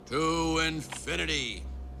to infinity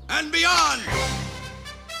and beyond.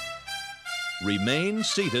 Remain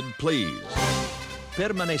seated, please.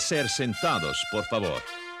 Permanecer sentados, por favor.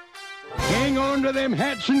 Hang on to them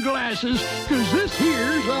hats and glasses, because this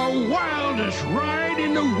here's the wildest ride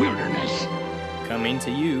in the wilderness. Coming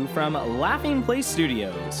to you from Laughing Place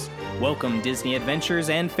Studios. Welcome, Disney adventurers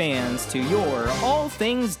and fans, to your All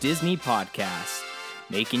Things Disney podcast,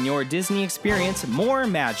 making your Disney experience more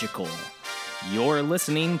magical. You're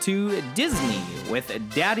listening to Disney with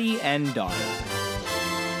Daddy and Daughter.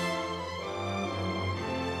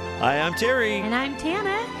 Hi, I'm Terry. And I'm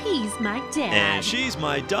Tana. He's my dad. And she's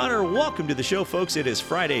my daughter. Welcome to the show, folks. It is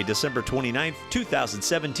Friday, December 29th,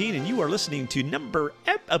 2017, and you are listening to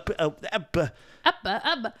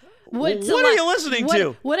What are you listening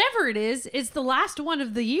to? Whatever it is, it's the last one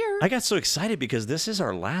of the year. I got so excited because this is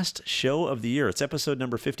our last show of the year. It's episode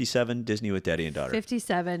number 57, Disney with Daddy and Daughter.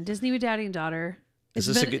 57, Disney with Daddy and Daughter. Is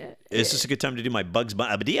this a good time to do my Bugs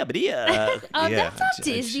Bunny? That's not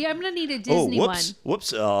Disney. I'm gonna need a Disney one.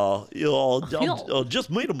 Whoops! I just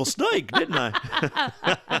made a mistake, didn't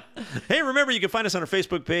I? Hey, remember you can find us on our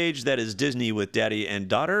Facebook page. That is Disney with Daddy and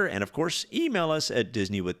Daughter, and of course, email us at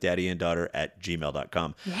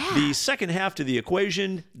disneywithdaddyanddaugher@gmail.com. Yeah. The second half to the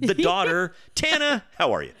equation, the daughter, Tana.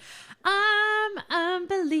 How are you?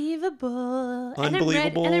 Unbelievable.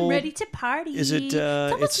 Unbelievable. And I'm ready to party. Is it?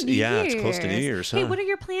 It's New Year's. It's close to New Year's. Huh? Hey, what are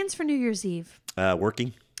your plans for New Year's Eve?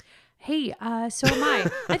 Working. Hey, so am I.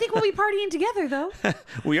 I think we'll be partying together, though.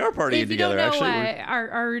 We are partying together, if you don't know, actually.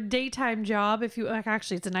 Our daytime job,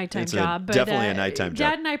 actually, it's a nighttime job. But, definitely a nighttime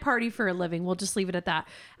job. Dad and I party for a living. We'll just leave it at that.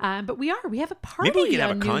 But we have a party. Maybe we can have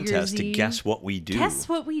a on New contest Year's to Eve. guess what we do. Guess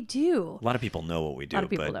what we do. A lot of people know what we do, A lot of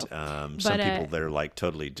people but know. some people, they're like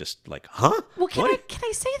totally just like, huh? Well, can I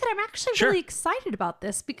say that I'm actually Sure. really excited about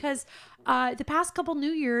this because the past couple New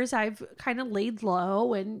Year's I've kind of laid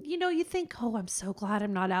low, and you think, oh, I'm so glad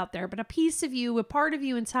I'm not out there, but a piece of you, a part of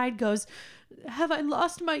you inside goes, have I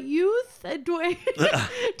lost my youth? Do I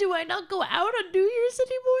not go out on New Year's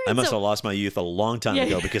anymore? I must have lost my youth a long time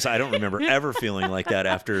ago because I don't remember ever feeling like that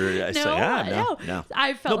after I said, no.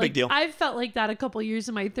 I felt big deal. I felt like that a couple years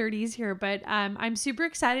in my 30s here, but I'm super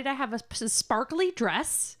excited. I have a sparkly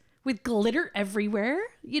dress with glitter everywhere.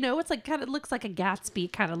 It's like kind of looks like a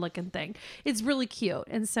Gatsby kind of looking thing. It's really cute.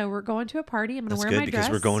 And so we're going to a party. I'm going to wear my dress. That's good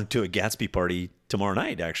because we're going to a Gatsby party tomorrow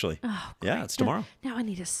night, actually. Oh, great. Yeah, it's tomorrow. Now I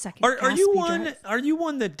need a second Are you Gatsby dress. Are you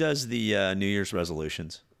one that does the New Year's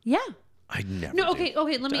resolutions? Yeah. I never No, do.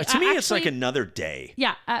 okay, let me... To me, it's like another day.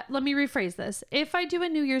 Yeah, let me rephrase this. If I do a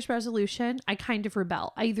New Year's resolution, I kind of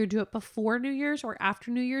rebel. I either do it before New Year's or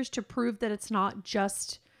after New Year's to prove that it's not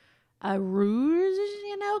just a ruse,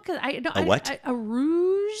 because A what? A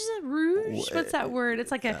rouge. What's that word? It's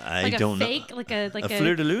like a fake, like a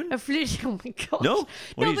fleur de lune. A fleur. Oh my gosh. No?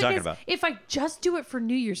 What are you talking because about? If I just do it for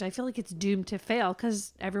New Year's, I feel like it's doomed to fail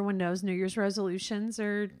because everyone knows New Year's resolutions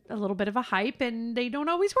are a little bit of a hype and they don't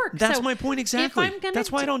always work. That's my point exactly.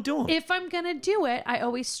 That's why I don't do them. If I'm gonna do it, I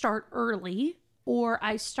always start early or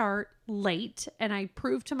I start late and I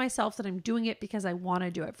prove to myself that I'm doing it because I want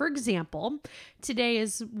to do it. For example, today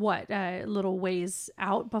is a little ways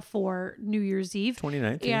out before New Year's Eve.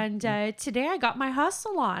 29th. And today I got my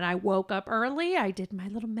hustle on. I woke up early. I did my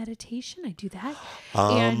little meditation. I do that.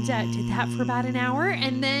 And did that for about an hour.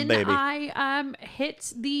 And then I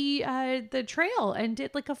hit the trail and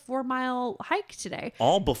did like a 4-mile hike today.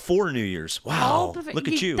 All before New Year's. Wow. Look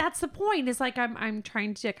at you. That's the point. Is like I'm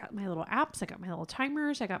trying to, I got my little apps. I got my little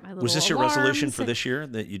timers. I got my little Was this your resolution for this year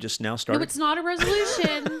that you just now started? No, it's not a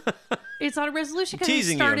resolution. It's not a resolution because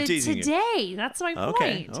it started today. That's my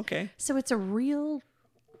point. Okay. So it's a real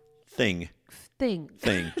thing.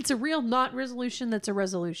 It's a real not resolution that's a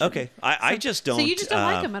resolution. Okay. I just don't. So you just don't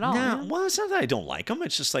like them at all? No. Well, it's not that I don't like them.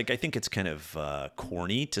 It's just like I think it's kind of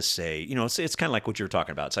corny to say, it's kind of like what you were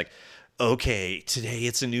talking about. It's like, okay, today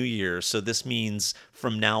it's a new year, so this means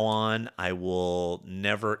from now on I will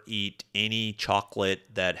never eat any chocolate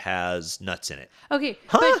that has nuts in it. Okay.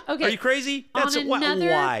 Huh? But, okay. Are you crazy? That's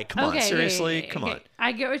why. Come on, seriously, come on.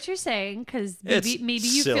 I get what you're saying because maybe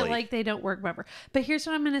you silly. feel like they don't work, whatever. But here's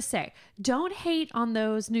what I'm going to say: don't hate on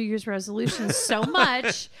those New Year's resolutions so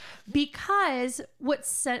much because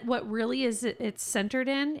what really is it's centered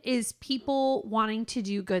in is people wanting to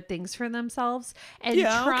do good things for themselves and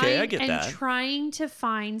trying to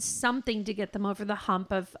find something to get them over the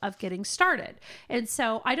hump of getting started. And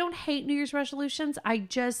so I don't hate New Year's resolutions. I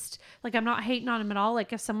just I'm not hating on them at all.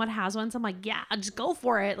 Like if someone has one, so I'm like, yeah, just go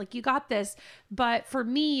for it. Like you got this. But for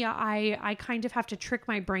me, I kind of have to trick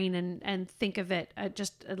my brain and think of it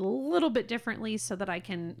just a little bit differently so that I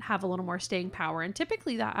can have a little more staying power. And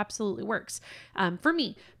typically that absolutely works for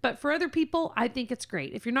me. But for other people, I think it's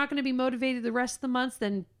great. If you're not going to be motivated the rest of the months,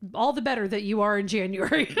 then all the better that you are in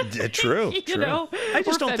January. True. You know? I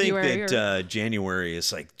just Or don't think February that January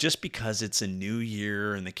is like, just because it's a new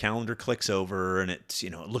year and the calendar clicks over and it's,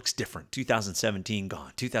 it looks different. 2017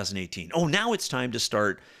 gone, 2018. Oh, now it's time to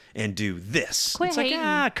start and do this. Quit it's hating.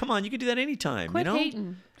 like, come on, you can do that anytime. Quit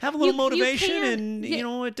hating. Have a little You motivation, can't- and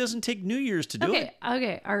yeah. it doesn't take New Year's to do it.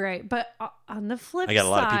 Okay, all right. But on the flip side, I got a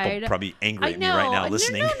lot of people probably angry at me right now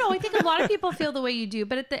listening. No. I think a lot of people feel the way you do.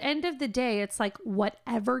 But at the end of the day, it's like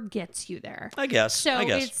whatever gets you there. I guess. So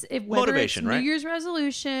whether Motivation, it's right? New Year's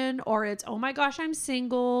resolution, or it's, oh my gosh, I'm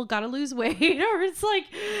single, gotta lose weight, or it's like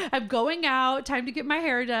I'm going out, time to get my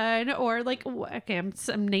hair done, or like, okay, I'm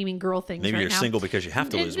naming girl things. Maybe right you're now. single because you have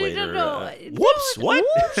to lose weight. Whoops, what?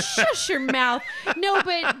 Shush your mouth. No,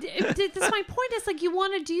 but that's my point. Is like you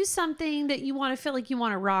want to do something that you want to feel like you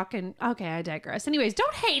want to rock. And okay, I digress. Anyways,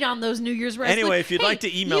 don't hate on those New Year's resolutions. Anyway, if you'd like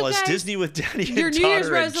to email us,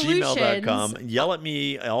 disneywithdaddy@gmail.com. Yell at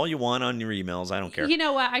me all you want on your emails. I don't care. You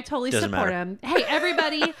know what? I totally Doesn't support matter. them. Hey,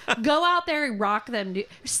 everybody, go out there and rock them.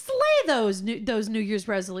 Slay those New Year's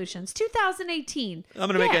resolutions. 2018. I'm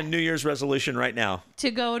going to make a New Year's resolution right now.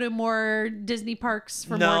 To go to more Disney parks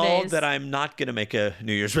for more No, days. that I'm not going to make a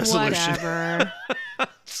New Year's resolution. Whatever.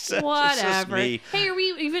 It's just Whatever. me. Hey, are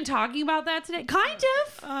we even talking about that today? Kind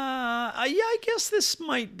of. Yeah, I guess this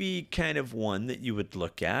might be kind of one that you would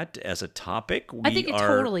look at as a topic. I think it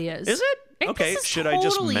totally is. Is it? This Okay, is should I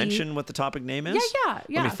just totally- mention what the topic name is? Yeah.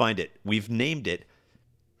 Let me find it. We've named it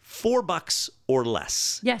 $4 or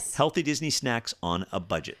less. Yes. Healthy Disney snacks on a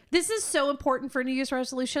budget. This is so important for New Year's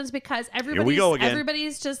resolutions because go again.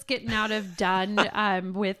 everybody's just getting out of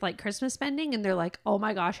done with like Christmas spending, and they're like, oh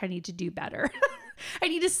my gosh, I need to do better. I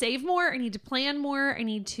need to save more. I need to plan more. I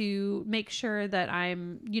need to make sure that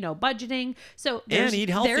I'm, budgeting. So And eat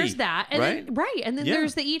healthy, There's that. And right? Then Yeah.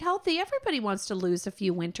 there's the eat healthy. Everybody wants to lose a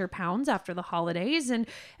few winter pounds after the holidays. And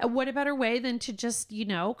what a better way than to just,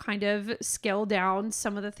 kind of scale down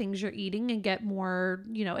some of the things you're eating and get more,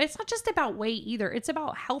 it's not just about weight either. It's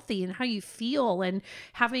about healthy and how you feel and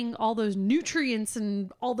having all those nutrients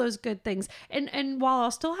and all those good things. And while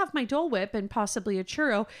I'll still have my Dole Whip and possibly a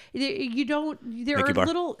churro, there Mickey are bar.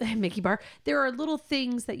 little Mickey bar. There are little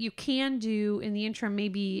things that you can do in the interim,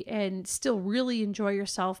 maybe, and still really enjoy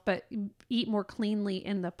yourself, but eat more cleanly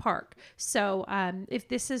in the park. So, if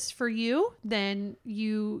this is for you, then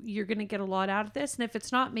you're going to get a lot out of this. And if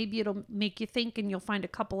it's not, maybe it'll make you think, and you'll find a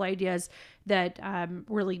couple ideas that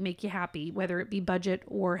really make you happy, whether it be budget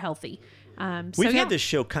or healthy. We've had this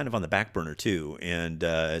show kind of on the back burner too, and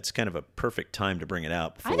it's kind of a perfect time to bring it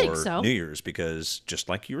out for I think so. New Year's, because just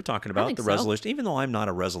like you were talking about, think the so. resolution, even though I'm not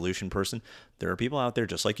a resolution person, there are people out there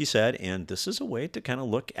just like you said, and this is a way to kind of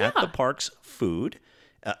look at the park's food.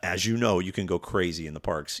 As you know, you can go crazy in the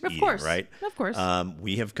parks Of eating, course. right? Of course.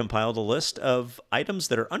 We have compiled a list of items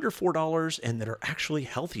that are under $4 and that are actually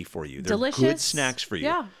healthy for you. They're good Delicious. snacks for you.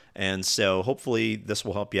 Yeah. And so hopefully this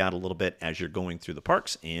will help you out a little bit as you're going through the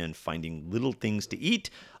parks and finding little things to eat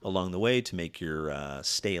along the way to make your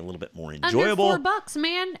stay a little bit more enjoyable. Under $4,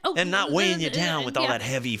 man. Oh, and not weighing you down with all yeah. that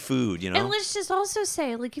heavy food, And let's just also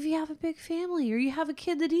say, like, if you have a big family or you have a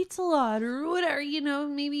kid that eats a lot or whatever,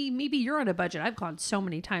 maybe you're on a budget. I've gone so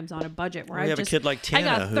many times on a budget where we have a kid like I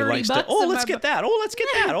got Tana who 30 likes to, bucks oh, in let's my get that. Oh, let's get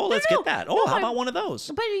that. Oh, let's get that. Oh, how about one of those?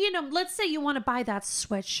 But, let's say you want to buy that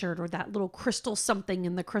sweatshirt or that little crystal something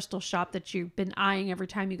in the crystal shop that you've been eyeing every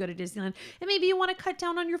time you go to Disneyland. And maybe you want to cut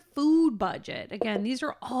down on your food budget. Again, these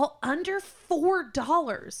are all under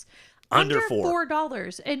 $4. Under $4.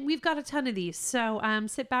 $4. And we've got a ton of these. So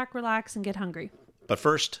sit back, relax, and get hungry. But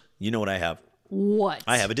first, you know what I have? What?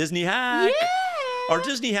 I have a Disney hack. Yeah. Our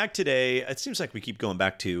Disney hack today, it seems like we keep going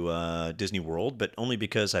back to Disney World, but only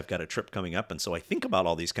because I've got a trip coming up, and so I think about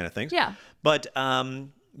all these kind of things. Yeah. But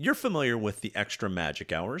you're familiar with the extra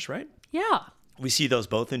magic hours, right? Yeah. We see those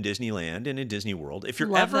both in Disneyland and in Disney World. If you're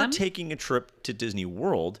Love ever them. taking a trip to Disney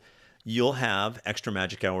World, you'll have extra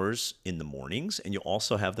magic hours in the mornings, and you'll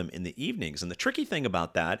also have them in the evenings. And the tricky thing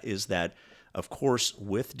about that is that, of course,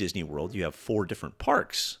 with Disney World, you have 4 different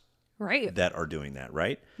parks Right. that are doing that,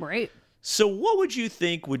 right? Right. So what would you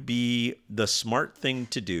think would be the smart thing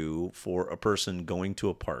to do for a person going to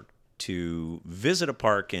a park, to visit a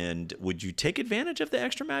park, and would you take advantage of the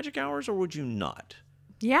extra magic hours or would you not?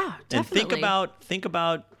 Yeah, definitely. And think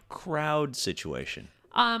about crowd situation.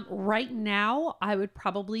 Right now, I would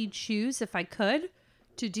probably choose, if I could,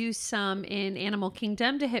 to do some in Animal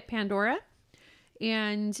Kingdom to hit Pandora.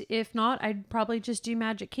 And if not, I'd probably just do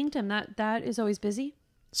Magic Kingdom. That is always busy.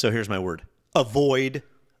 So here's my word. Avoid,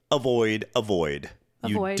 avoid, avoid.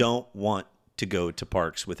 You Avoid. don't want to go to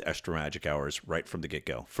parks with extra magic hours right from the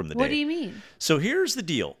get-go, from the day. What do you mean? So here's the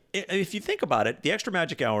deal. If you think about it, the extra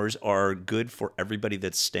magic hours are good for everybody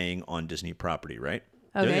that's staying on Disney property, right?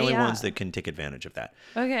 They're the Okay, only yeah. ones that can take advantage of that.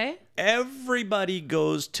 Okay. Everybody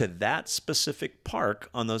goes to that specific park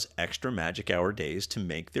on those extra magic hour days to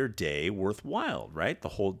make their day worthwhile, right? The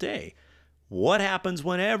whole day. What happens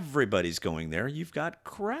when everybody's going there? You've got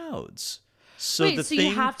crowds. So Wait, the so you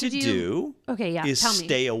thing have to do Okay, yeah, is tell me.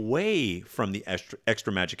 stay away from the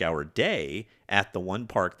extra magic hour day at the one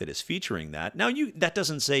park that is featuring that. Now, that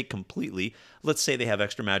doesn't say completely. Let's say they have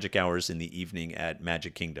extra magic hours in the evening at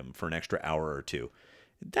Magic Kingdom for an extra hour or two.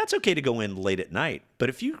 That's okay to go in late at night. But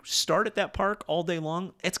if you start at that park all day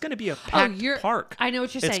long, it's going to be a packed park. I know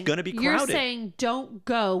what you're saying. It's going to be crowded. You're saying don't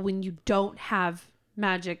go when you don't have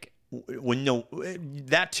magic.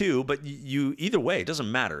 That too, but you either way, it doesn't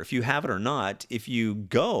matter if you have it or not. If you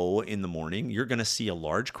go in the morning, you're going to see a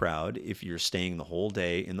large crowd. If you're staying the whole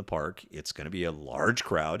day in the park, it's going to be a large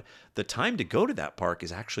crowd. The time to go to that park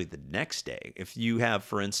is actually the next day. If you have,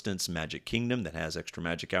 for instance, Magic Kingdom that has extra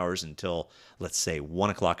magic hours until, let's say, 1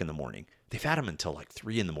 o'clock in the morning. They've had them until like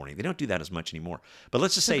 3 in the morning. They don't do that as much anymore. But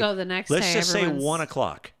let's just say, go the next let's day, just say everyone's- 1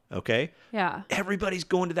 o'clock. Okay. Yeah. Everybody's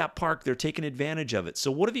going to that park. They're taking advantage of it.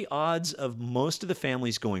 So what are the odds of most of the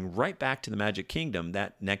families going right back to the Magic Kingdom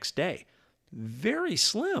that next day? Very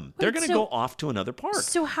slim. They're going to so- go off to another park.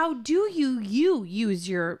 So how do you use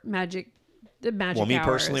your magic Well, me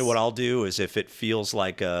personally, hours? what I'll do is if it feels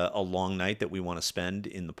like a long night that we want to spend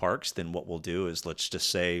in the parks, then what we'll do is let's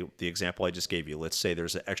just say the example I just gave you. Let's say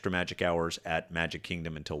there's extra magic hours at Magic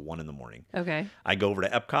Kingdom until 1 in the morning. Okay. I go over to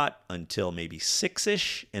Epcot until maybe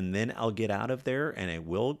 6-ish, and then I'll get out of there and I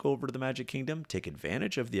will go over to the Magic Kingdom, take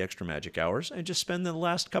advantage of the extra magic hours, and just spend the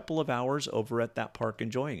last couple of hours over at that park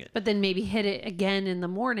enjoying it. But then maybe hit it again in the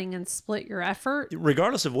morning and split your effort.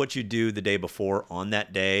 Regardless of what you do the day before, on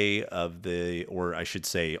that day of or I should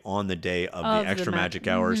say on the day of the extra magic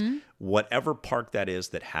hours, whatever park that is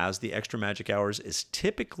that has the extra magic hours is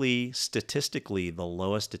typically, statistically, the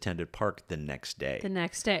lowest attended park the next day. The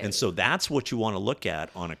next day. And so that's what you want to look at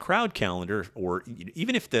on a crowd calendar, or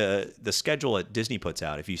even if the schedule at Disney puts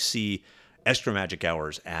out, if you see extra magic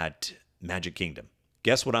hours at Magic Kingdom,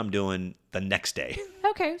 guess what I'm doing the next day?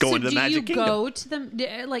 Okay, Going so to the do Magic you Kingdom. go to them,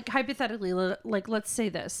 like hypothetically, like let's say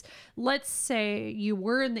this. Let's say you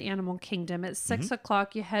were in the Animal Kingdom at 6 Mm-hmm.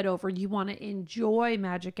 o'clock, you head over, you want to enjoy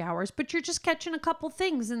magic hours, but you're just catching a couple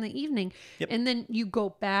things in the evening. Yep. And then you go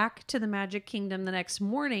back to the Magic Kingdom the next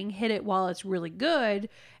morning, hit it while it's really good,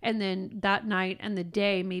 and then that night and the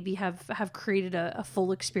day maybe have created a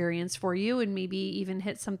full experience for you, and maybe even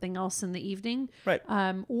hit something else in the evening. Right.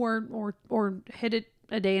 Or hit it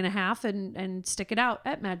a day and a half and stick it out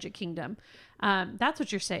at Magic Kingdom. That's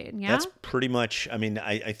what you're saying, yeah? That's pretty much, I mean,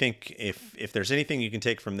 I think if there's anything you can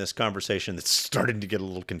take from this conversation that's starting to get a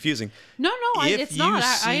little confusing. No, if it's you not.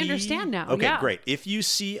 I see- understand now. Okay, yeah. great. If you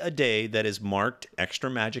see a day that is marked extra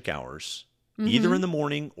magic hours, Mm-hmm. either in the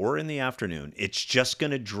morning or in the afternoon, it's just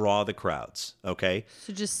going to draw the crowds, okay?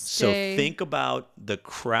 So just So stay. think about the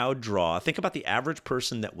crowd draw. Think about the average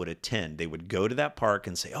person that would attend. They would go to that park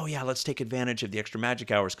and say, oh, yeah, let's take advantage of the extra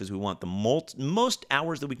magic hours because we want the most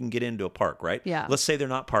hours that we can get into a park, right? Yeah. Let's say they're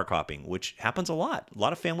not park hopping, which happens a lot. A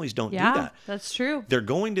lot of families don't Yeah, do that. that's true. They're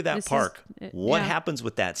going to that This is- park. What yeah. happens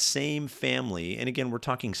with that same family? And again, we're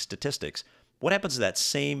talking statistics. What happens to that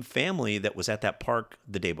same family that was at that park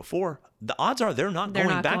the day before? The odds are they're not They're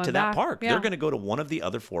going not back going to that back. park. Yeah. They're going to go to one of the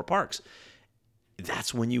other 4 parks.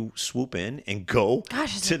 That's when you swoop in and go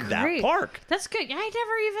Gosh, it's to that great. park. That's good. I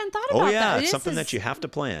never even thought Oh about yeah, that. it's This something is- that you have to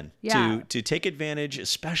plan Yeah. to take advantage,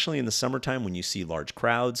 especially in the summertime when you see large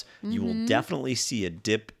crowds. You Mm-hmm. will definitely see a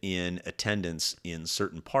dip in attendance in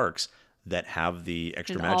certain parks that have the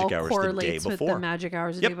extra and magic all hours the day correlates with before. the magic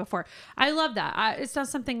hours the Yep. day before. I love that. It's not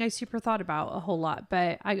something I super thought about a whole lot,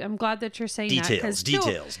 but I'm glad that you're saying Details, that. 'cause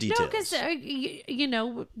details. No, because you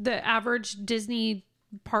know the average Disney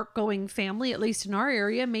park going family, at least in our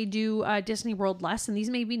area, may do Disney World less, and these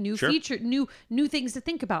may be new Sure. new things to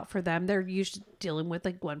think about for them. They're usually dealing with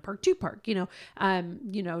like 1 park, 2 park,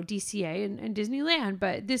 DCA and Disneyland,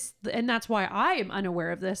 but and that's why I am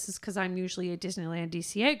unaware of this, is because I'm usually a Disneyland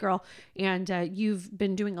DCA girl, and you've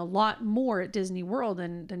been doing a lot more at Disney World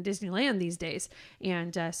than Disneyland these days,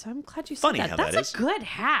 and so I'm glad you said Funny that. how That's that is. a good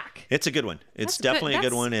hack. It's a good one. It's That's good. definitely a good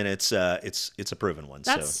That's- one, and it's a proven one.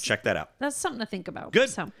 So That's- check that out. That's something to think about. Good. Good.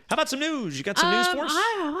 So, how about some news? You got some news for us?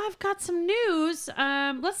 I've got some news.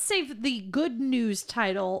 Let's save the good news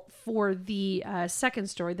title for the second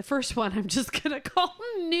story. The first one I'm just going to call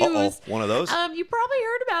news. Uh-oh, one of those? You probably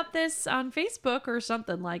heard about this on Facebook or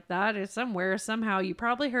something like that, or somewhere, somehow. You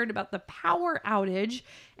probably heard about the power outage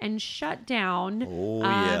and shutdown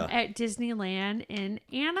at Disneyland in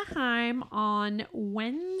Anaheim on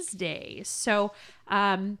Wednesday. So,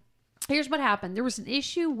 here's what happened. There was an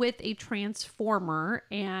issue with a transformer,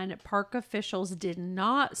 and park officials did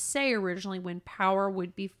not say originally when power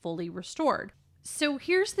would be fully restored. So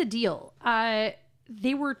here's the deal.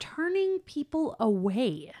 They were turning people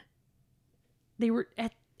away. They were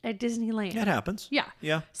at Disneyland. That happens. Yeah.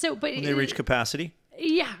 Yeah. So, but When they reach capacity.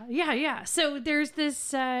 Yeah. So there's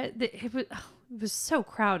this. It was so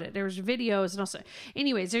crowded. There was videos and also.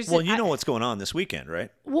 Anyways, there's. Well, you know what's going on this weekend, right?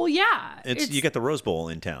 Well, yeah. You get the Rose Bowl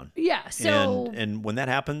in town. Yeah. So. And when that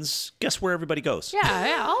happens, guess where everybody goes? Yeah.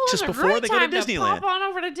 Oh, Just it was a before great they go to time Disneyland. Pop on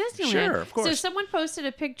over to Disneyland. Sure, of course. So someone posted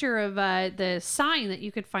a picture of the sign that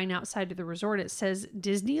you could find outside of the resort. It says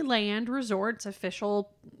Disneyland Resort's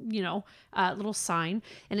official, little sign,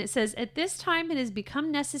 and it says, "At this time, it has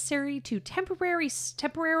become necessary to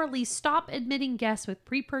temporarily stop admitting guests with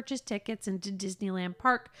pre-purchased tickets into Disneyland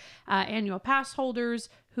Park. Annual pass holders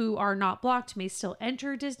who are not blocked may still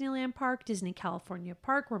enter Disneyland Park. Disney California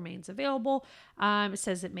Park remains available." It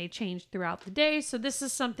says it may change throughout the day. So this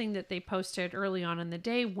is something that they posted early on in the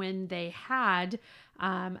day when they had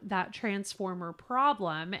that transformer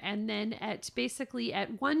problem. And then at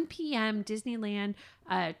 1 p.m., Disneyland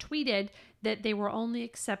tweeted that they were only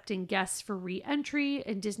accepting guests for re-entry,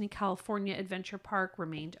 and Disney California Adventure Park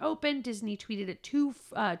remained open. Disney tweeted at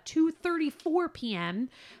 2:34 p.m.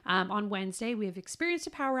 On Wednesday, "We have experienced a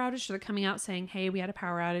power outage." So they're coming out saying, hey, we had a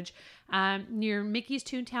power outage near Mickey's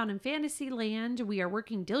Toontown and Fantasyland. "We are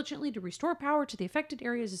working diligently to restore power to the affected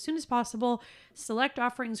areas as soon as possible. Select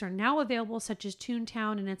offerings are now available, such as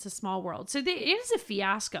Toontown and It's a Small World." So it is a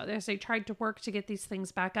fiasco. They tried to work to get these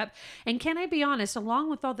things back up. And can I be honest, along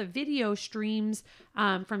with all the video streams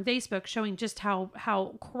from Facebook showing just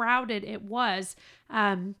how crowded it was,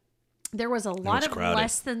 there was a lot of crowded.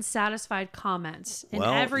 less than satisfied comments in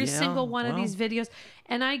Well, every yeah, single one of these videos.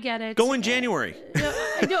 And I get it. Go in January.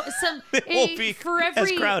 I know It won't be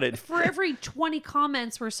as crowded. For every 20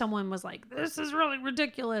 comments where someone was like, "This is really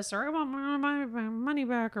ridiculous," or "I want my money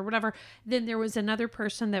back," or whatever, then there was another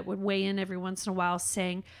person that would weigh in every once in a while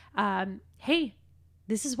saying, "Hey,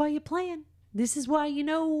 this is why you plan. This is why you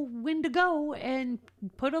know when to go and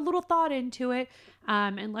put a little thought into it,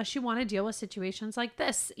 unless you want to deal with situations like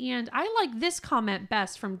this." And I like this comment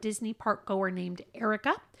best from Disney park goer named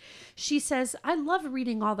Erica. She says, "I love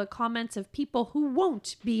reading all the comments of people who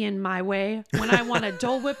won't be in my way when I want a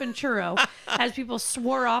Dole Whip and churro." As people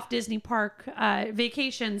swore off Disney park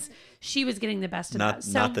vacations, she was getting the best of that.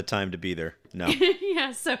 So, Not the time to be there. No.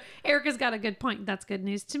 yeah, so Erica's got a good point. That's good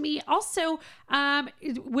news to me. Also,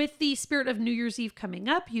 with the spirit of New Year's Eve coming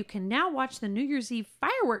up, you can now watch the New Year's Eve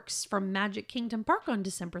fireworks from Magic Kingdom Park on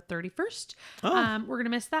December 31st. Oh. We're going to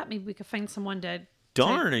miss that. Maybe we could find someone to...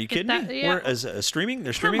 Darn, are you kidding that, me? yeah. Streaming?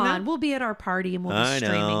 They're Come streaming on, that? we'll be at our party and we'll be I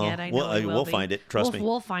streaming know. it. I know We'll find it. Trust me.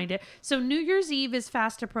 We'll find it. So New Year's Eve is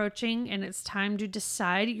fast approaching, and it's time to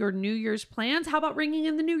decide your New Year's plans. How about ringing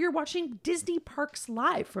in the New Year watching Disney Parks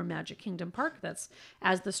Live from Magic Kingdom Park? That's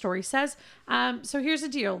as the story says. So here's the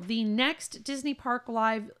deal. The next Disney Park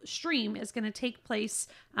Live stream is going to take place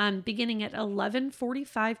beginning at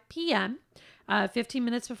 11:45 p.m., 15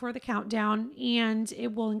 minutes before the countdown, and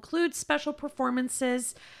it will include special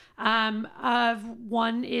performances.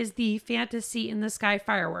 One is the Fantasy in the Sky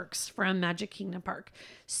fireworks from Magic Kingdom Park.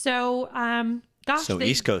 So,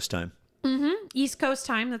 East Coast time. East Coast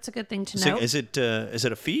time. That's a good thing to So know. is it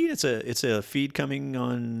a feed? It's a feed coming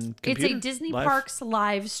on computer? It's a Disney Live? Parks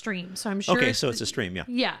live stream. So I'm sure. Okay, so it's a stream, yeah.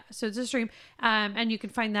 Yeah, so it's a stream. And you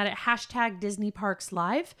can find that at hashtag Disney Parks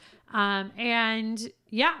Live. And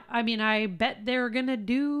yeah, I mean, I bet they're going to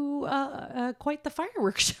do quite the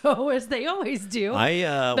fireworks show as they always do. I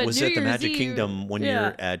But was New at the Year's Magic Eve- Kingdom one yeah.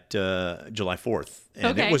 year at July 4th, and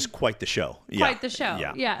Okay. it was quite the show. Yeah. Quite the show.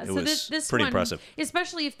 Yeah. It So was this pretty one, impressive.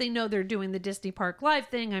 especially if they know they're doing the Disney Park Live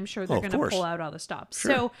thing, I'm sure they're of going to course. pull out all the stops.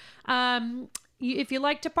 Sure. So if you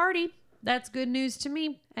like to party, that's good news to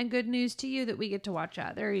me and good news to you that we get to watch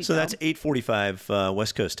that. There you go. So that's 8:45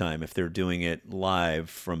 West Coast time if they're doing it live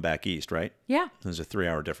from back east, right? Yeah. There's a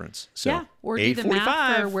 3-hour difference. So Yeah. Or do the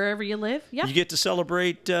math for wherever you live. Yeah. You get to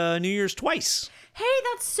celebrate New Year's twice, Hey,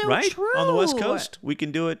 that's so right? true. On the West Coast, we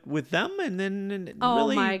can do it with them, and then Oh,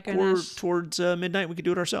 really my goodness. towards midnight, we can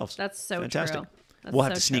do it ourselves. That's so Fantastic. true. That's We'll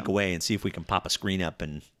have so to sneak true. away and see if we can pop a screen up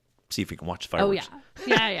and see if we can watch Oh fireworks.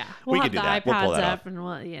 yeah. We'll We have could do the that. We'll pull iPads that up, off. and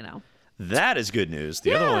we'll. That is good news.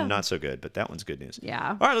 The other Yeah. one, not so good, but that one's good news.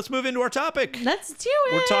 Yeah. All right, let's move into our topic. Let's do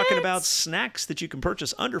it. We're talking about snacks that you can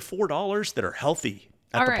purchase under $4 that are healthy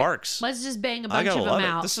at All the right, parks. Let's just bang a I bunch gotta of love them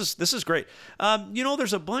it. out. This is great.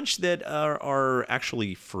 There's a bunch that are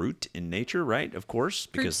actually fruit in nature, right? Of course,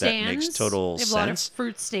 because that makes total They have a lot of sense.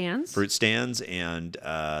 fruit stands. Fruit stands and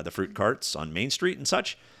the fruit carts on Main Street and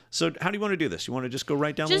such. So how do you want to do this? You want to just go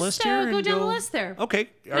right down the Just, list here? go and down the list there. Okay.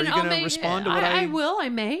 Are And you I'll going to make- respond to what I will. I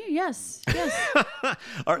may. Yes.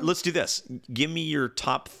 All right, let's do this. Give me your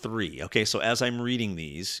top 3. Okay, so as I'm reading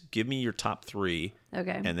these, give me your top 3.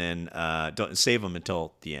 Okay. And then don't save them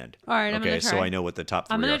until the end. All right, I'm okay, gonna so try. I know what the top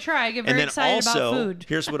 3 I'm gonna are. try. I get And very then excited about also, food.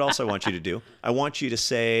 here's what else I want you to do. I want you to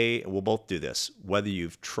say, we'll both do this, whether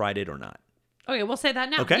you've tried it or not. Okay, we'll say that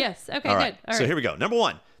now. Okay? Yes. Okay, All right. good. All So right. here we go. Number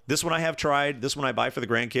 1. This one I have tried. This one I buy for the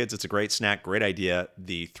grandkids. It's a great snack, great idea.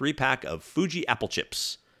 The 3-pack of Fuji apple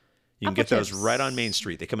chips. You can Apple get those chips. right on Main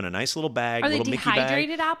Street. They come in a nice little bag, Are they little Mickey bag.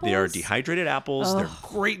 dehydrated They are apples? dehydrated apples. They're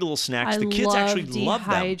great little snacks. I The kids love actually love them.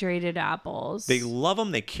 dehydrated apples. They love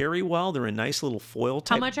them. They carry well. They're in nice little foil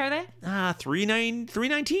type. How much are they?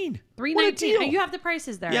 $3.19. $3.19. You have the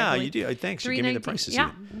prices there. I Yeah, believe. you do. Thanks. You give me the $3.19. prices.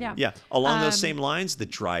 Yeah, here. yeah. Along those same lines, the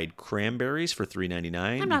dried cranberries for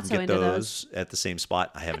 $3.99. I'm not you so can get into those at the same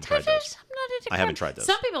spot. I haven't tried those. I'm not into I haven't tried those.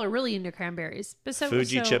 Some people are really into cranberries. But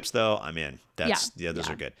Fuji chips, though, I'm in. Those Yeah.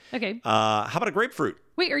 are good. Okay. How about a grapefruit?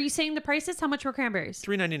 Wait, are you saying the prices? How much were cranberries?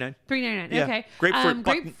 $3.99. $3.99. Yeah. Okay. Grapefruit,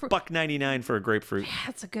 Grapefruit. $1.99 for a grapefruit.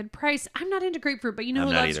 That's a good price. I'm not into grapefruit, but you know I'm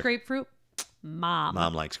who not loves either. grapefruit? Mom.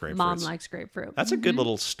 Mom likes grapefruits. Mom likes grapefruit. That's a good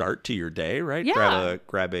little start to your day, right? Yeah.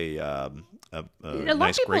 Grab a a lot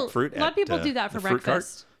nice of people, grapefruit. A lot of people do that for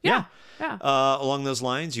breakfast. Yeah. Yeah. Along those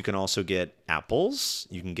lines, you can also get apples.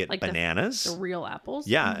 You can get Like bananas. The real apples.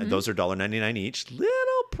 Yeah, and those are $1.99 each. Little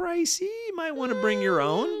pricey. You might want to bring your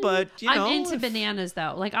own, but I'm into bananas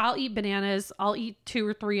though. Like I'll eat bananas. I'll eat 2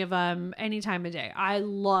 or 3 of them any time of day. I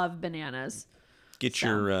love bananas. get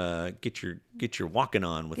your walking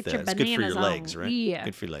on with Get that. your It's good for your bananas legs, on. right? Yeah.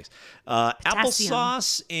 Good for your legs. Potassium.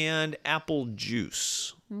 Applesauce and apple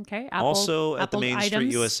juice. Okay. Also at the apple Main Street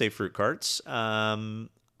items. USA fruit carts.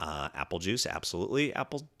 Apple juice, absolutely.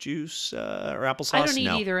 Apple juice or applesauce. I don't eat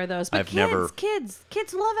no. either of those. But I've never. kids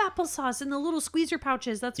love applesauce in the little squeezer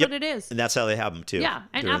pouches. That's Yep. what it is. And that's how they have them too. Yeah,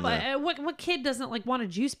 and They're in apple. the- What kid doesn't like want a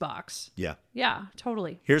juice box? yeah. Yeah,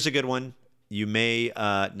 totally. Here's a good one. You may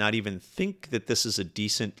not even think that this is a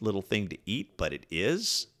decent little thing to eat, but it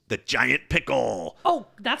is. The giant pickle Oh,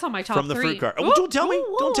 that's on my top from the 3. fruit cart. Oh, Ooh, don't tell me.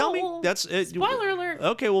 ooh, Don't tell me. ooh. That's it. Spoiler alert.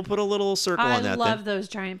 Okay, we'll put a little circle I on that love then. those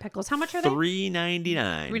giant pickles. How much are they?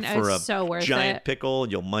 $3.99 for a It's so worth giant it. pickle.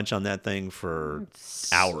 You'll munch on that thing for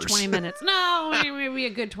hours. 20 minutes. No, maybe a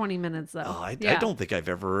good 20 minutes though. I Yeah. don't think I've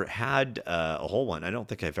ever had a whole one. I don't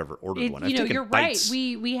think I've ever ordered one. I've You know, taken you're bites.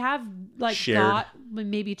 right. We have like Shared. got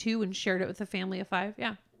maybe 2 and shared it with a family of 5.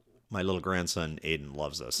 Yeah, My little grandson Aiden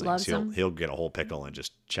loves those things. Loves them? He'll get a whole pickle and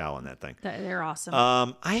just chow on that thing. they're awesome.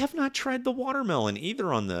 I have not tried the watermelon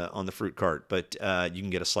either on the fruit cart, but you can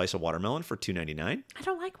get a slice of watermelon for $2.99. I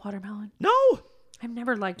don't like watermelon. No, I've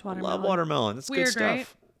never liked watermelon. love watermelon. That's Weird, good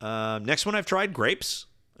stuff. Next one I've tried grapes.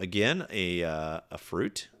 Again, a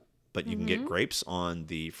fruit, but you can Mm-hmm. get grapes on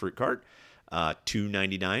the fruit cart.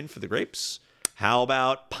 $2.99 for the grapes. How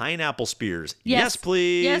about pineapple spears? Yes.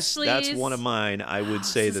 please. Yes, That's please. one of mine. I would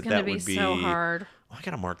say This is that gonna would be so hard. Oh, I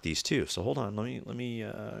gotta mark these too. So hold on. Let me.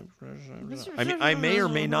 I mean, I may or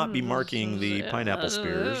may not be marking the pineapple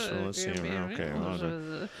spears. So let's see.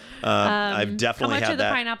 Okay. I've definitely how much had are the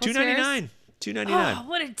that. pineapple $2.99. $2.99. Oh,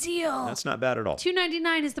 what a deal! That's not bad at all.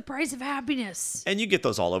 $2.99 is the price of happiness. And you get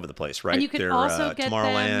those all over the place, right? And you can They're, also get them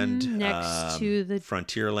Tomorrowland, next to the-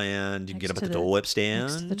 Frontierland. You can get them next at the to the- Dole Whip stand.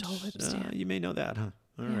 next to the Dole Whip stand. You may know that, huh?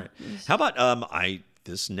 All right. How about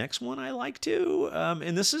this next one I like too,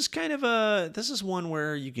 and this is one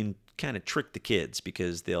where you can kind of trick the kids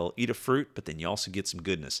because they'll eat a fruit, but then you also get some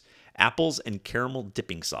goodness: apples and caramel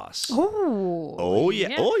dipping sauce. Oh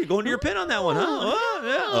yeah. Oh, you're going to your pin on that one, huh? Oh,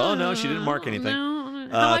 yeah. Oh no, she didn't mark anything. No.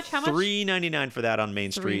 How much? $3.99 for that on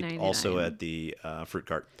Main Street, $3.99. also at the fruit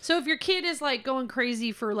cart. So if your kid is like going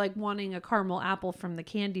crazy for like wanting a caramel apple from the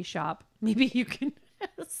candy shop, maybe you can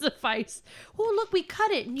suffice. Oh, look, we cut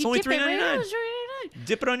it and you only dip it right $3.99. out. It's $3.99.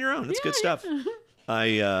 Dip it on your own. It's good Yeah, stuff.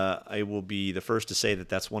 I will be the first to say that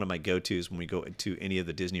that's one of my go-tos when we go to any of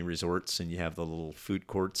the Disney resorts and you have the little food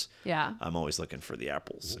courts. Yeah. I'm always looking for the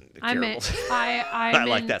apples and the I'm in, caramels. I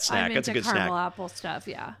like that snack. I'm That's a into good snack. caramel apple stuff.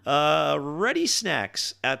 Yeah. Ready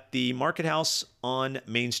snacks at the Market House on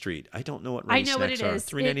Main Street. I don't know what I ready know what snacks it are. is.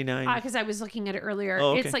 $3.99. Because I was looking at it earlier.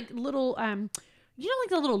 Oh, okay. It's like little you know, like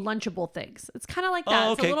the little Lunchable things. It's kind of like that.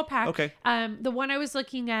 Oh, It's a okay. little pack. Okay. The one I was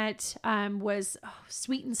looking at was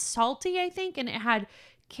sweet and salty, I think, and it had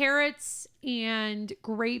carrots and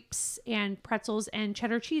grapes and pretzels and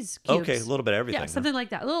cheddar cheese cubes. Okay, a little bit of everything. Yeah, something like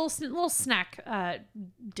that. A little snack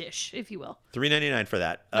dish, if you will. $3.99 for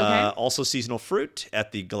that. Okay. Also seasonal fruit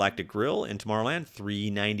at the Galactic Grill in Tomorrowland.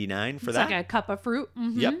 $3.99 for It's that. like a cup of fruit.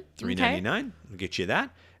 Mhm. Yep, Okay. $3.99. We'll get you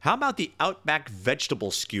that. How about the Outback vegetable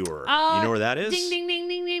skewer? Oh, you know where that is? Ding, ding, ding,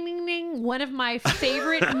 ding, ding, ding, ding. One of my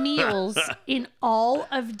favorite meals in all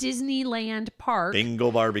of Disneyland Park. Bingo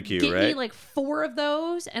barbecue, Get right? me like 4 of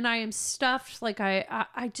those, and I am stuffed. Like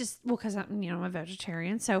I just, well, because I'm a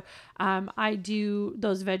vegetarian, so I do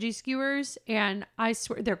those veggie skewers, and I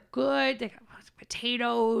swear they're good. They got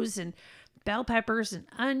potatoes and bell peppers and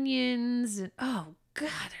onions, and oh God,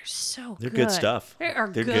 they're so They're good. good stuff. They are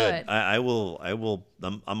They're good. I will.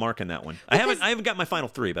 I'm marking that one. I haven't got my final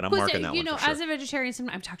 3, but I'm marking that you one know, for sure. as a vegetarian,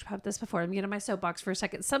 I've talked about this before. I'm getting my soapbox for a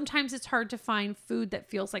second. Sometimes it's hard to find food that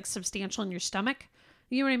feels like substantial in your stomach.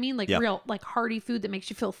 You know what I mean? Like Yeah. real, like hearty food that makes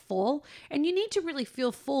you feel full. And you need to really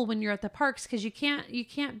feel full when you're at the parks because you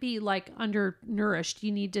can't be like undernourished.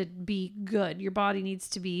 You need to be good. Your body needs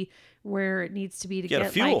to be where it needs to be to gotta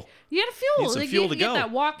get fuel. like you gotta fuel. Need some Like, fuel you to get go.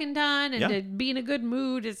 that walking done and Yeah. to be in a good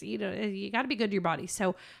mood is you got to be good to your body.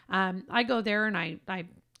 So I go there and I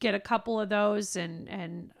get a couple of those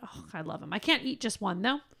and oh, I love them. I can't eat just one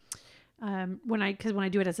though. When I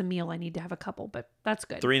do it as a meal, I need to have a couple, but that's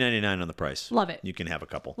good. $3.99 on the price. Love it. You can have a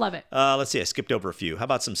couple. Love it. Let's see. I skipped over a few. How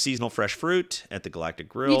about some seasonal fresh fruit at the Galactic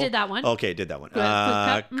Grill? You did that one. Okay, did that one. Good. Food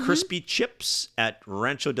cup. Mhm. Crispy chips at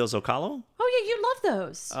Rancho del Zocalo. Oh yeah, you love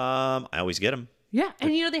those. I always get them. Yeah,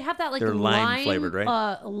 and you know they have that like they're lime flavored,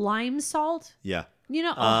 right? Lime salt. Yeah. You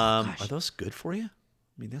know, Are gosh. those good for you?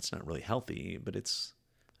 I mean, that's not really healthy, but it's.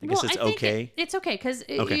 I Well, guess it's think okay. It's okay because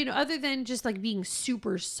Okay. you know, other than just like being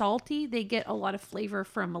super salty, they get a lot of flavor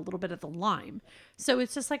from a little bit of the lime. So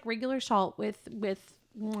it's just like regular salt with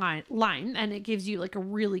lime, and it gives you like a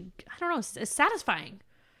really it's satisfying.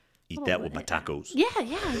 Eat that with my tacos. Yeah.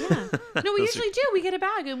 No, we usually do. We get a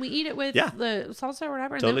bag and we eat it with Yeah. the salsa or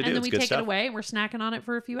whatever, and Totally then do. we It's good take stuff. it away and we're snacking on it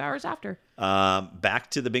for a few hours after. Back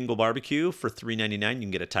to the Bingo Barbecue for $3.99. You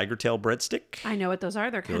can get a tiger tail breadstick. I know what those are.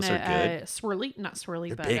 They're kind Those of are good. swirly, not swirly,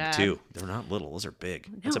 They're but big too. They're not little. Those are big.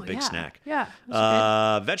 That's a no, big yeah. snack. Yeah, those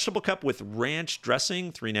are Vegetable cup with ranch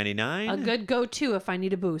dressing, $3.99. a good go-to if I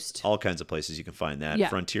need a boost. All kinds of places you can find that. Yeah.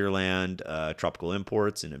 Frontierland, Tropical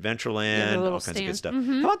Imports in Adventureland, little all kinds of good stand. stuff.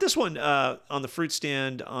 Mm-hmm. How about this one on the fruit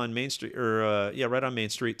stand on Main Street, or right on Main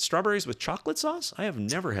Street? Strawberries with chocolate sauce? I have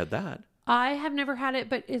never had that. I have never had it,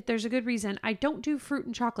 but there's a good reason. I don't do fruit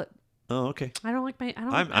and chocolate. Oh, okay. I don't like my. I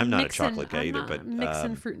don't. I'm not a mixing- chocolate guy I'm either, not but,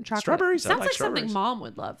 mixing fruit and chocolate. strawberries, I Sounds like like something strawberries. Mom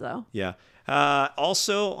would love, though. Yeah.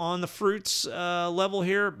 Also on the fruits level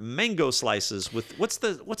here, mango slices with what's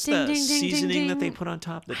the Ding, ding, ding, seasoning ding, that they ding. put on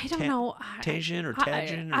top? The I don't know. Tajin or I-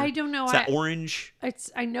 Tajin? I don't know. Is that orange?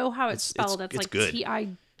 I know how it's It's- spelled. it's It's like good.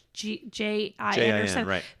 TIJIN J-I-N, or something.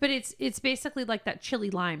 right. But it's basically like that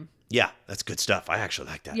chili lime. Yeah, that's good stuff. I actually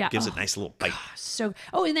like that. Yeah. It gives it Oh, a nice little bite. So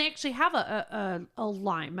and they actually have a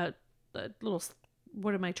lime, a little.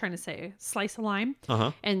 What am I trying to say? Slice of lime,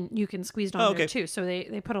 and you can squeeze it on Oh, there okay. too. So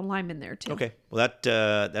they put a lime in there too. Okay. Well,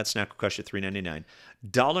 that snack will cost you $3.99.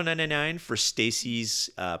 $1.99 for Stacy's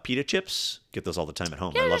pita chips. Get those all the time at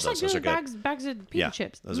home. Yeah, I love there's those. like Those are little good. bags of pita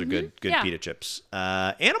chips. Those are Mhm. good Yeah. pita chips.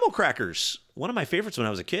 Animal crackers. One of my favorites when I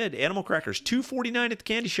was a kid. Animal crackers, $2.49 at the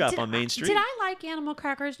candy shop on Main Street. Did I like animal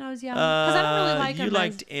crackers when I was young? Because I don't really like you them.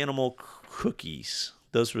 liked animal cookies.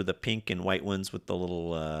 Those were the pink and white ones with the little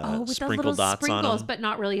with the sprinkle little dots sprinkles, on them. but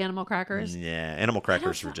not really animal crackers. Yeah, animal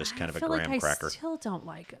crackers I don't were just feel- kind of I a feel graham like cracker. I still don't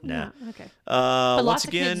like it. Nah. Yeah, okay. Once lots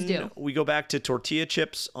of kids again, do. we go back to tortilla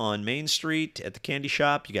chips on Main Street at the candy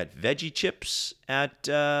shop. You got veggie chips at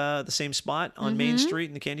the same spot on Main Mm-hmm. Street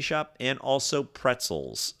in the candy shop, and also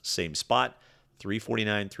pretzels, same spot.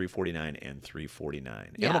 $3.49, $3.49, and $3.49.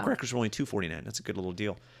 Yeah. Animal crackers are only $2.49. That's a good little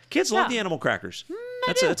deal. Kids love Yeah. the animal crackers.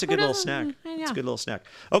 That's do. a good Who little doesn't? snack. Yeah. It's a good little snack.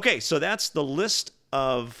 Okay, so that's the list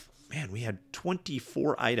of, man, we had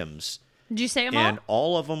 24 items. Did you say them And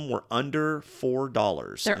all? all of them were under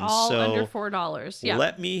 $4. They're And all so under $4. Yeah.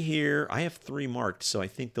 Let me hear. I have 3 marked, so I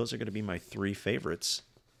think those are going to be my 3 favorites.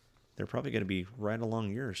 They're probably going to be right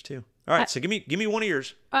along yours too. All right, so give me one of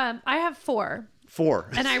yours. I have 4. 4.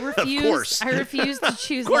 And I Of refuse. course. I refuse to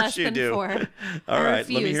choose Of course less you than do. 4. All I right, let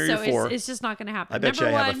me refuse, hear so your 4. It's just not going to happen. I bet Number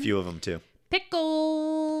you I have a one, few of them too.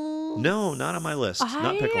 Pickle pickles? No, not on my list.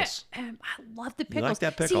 Not pickles. I love the pickles. You like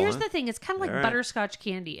that pickle, See, here's huh? the thing. It's kind of like All right. butterscotch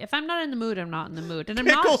candy. If I'm not in the mood, I'm not in the mood. And I'm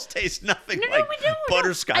Pickles taste nothing No, like no,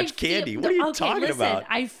 butterscotch I feel- candy. What are you okay, talking listen, about?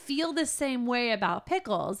 I feel the same way about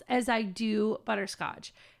pickles as I do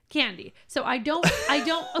butterscotch candy. So I don't,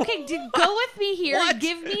 okay, go with me here. What?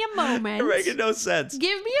 Give me a moment. You're making no sense.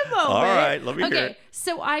 Give me a moment. All right, let me hear it.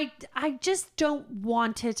 So I just don't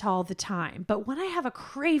want it all the time. But when I have a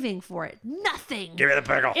craving for it, nothing Give me the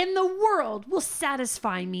pickle. in the world will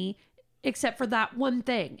satisfy me except for that one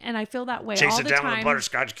thing. And I feel that way Chase all it the down time. with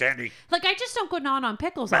butterscotch candy. Like, I just don't go on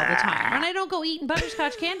pickles all the time. And I don't go eating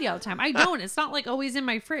butterscotch candy all the time. I don't. It's not like always in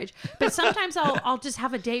my fridge. But sometimes I'll just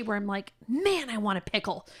have a day where I'm like, man, I want a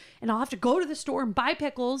pickle. And I'll have to go to the store and buy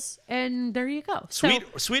pickles. And there you go.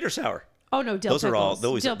 Sweet or sour? Oh no, dill Those pickles.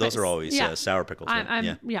 those are always sour pickles.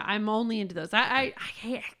 I'm only into those. I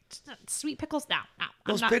hate sweet pickles. No,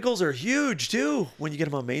 Those pickles are huge too. When you get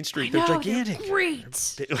them on Main Street, they're gigantic. They're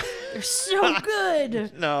great. They're so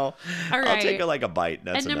good. No, All right. I'll take a bite.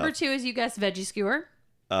 That's and number enough. 2 is you guessed veggie skewer.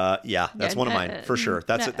 Yeah, that's one of mine for sure.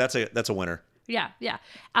 That's a winner. Yeah.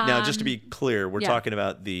 Now, just to be clear, we're yeah. talking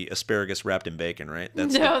about the asparagus wrapped in bacon, right? That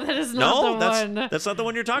is not the one. That's not the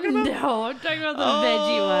one you're talking about? No, I'm talking about the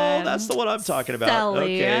veggie one. That's the one I'm talking about.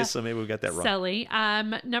 Selly. Okay, so maybe we got that wrong.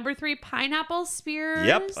 Selly. Number 3, pineapple spears.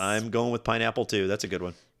 Yep, I'm going with pineapple too. That's a good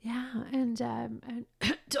one. Yeah, and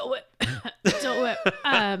Dole Whip.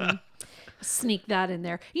 Sneak that in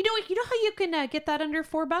there. You know how you can get that under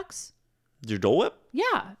 $4? Your Dole Whip?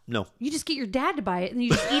 Yeah. No. You just get your dad to buy it, and you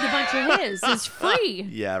just eat a bunch of his. It's free.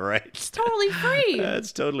 Yeah, right. It's totally free.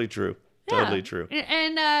 That's totally true. Yeah. Totally true.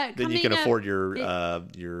 And then you can afford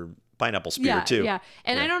your pineapple spear too. Yeah.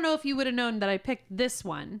 And I don't know if you would have known that I picked this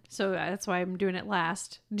one, so that's why I'm doing it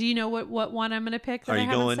last. Do you know what one I'm going to pick? That Are I you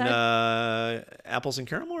haven't going said? apples and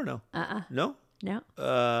caramel or no? No. No.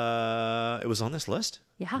 It was on this list?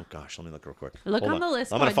 Yeah. Oh gosh, let me look real quick. Look Hold on the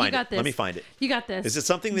list. I'm gonna Come on, find you got it. this. Let me find it. You got this. Is it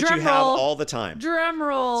something that Drum you have roll. all the time? Drum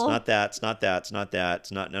roll. It's not that. It's not that. It's not that.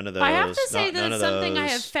 It's not none of those. I have to say Not that none it's of something I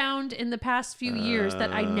those. have found in the past few years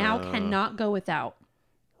that I now cannot go without.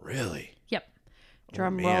 Really? Yep.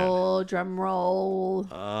 Drum man. roll, drum roll.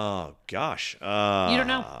 Oh gosh. You don't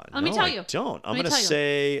know? Let me no, tell I you. don't. I'm Let me gonna tell you.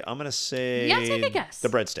 say. I'm gonna say. Yeah, take a guess. The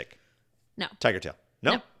breadstick. No. Tiger tail.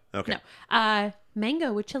 No. Nope. Okay. No.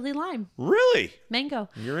 Mango with chili lime. Really? Mango.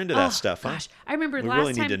 You're into that stuff, huh? Gosh, I remember We last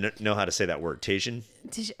really time. need to know how to say that word. Tajin.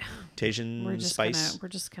 Tajin We're just spice.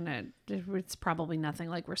 gonna. It's probably nothing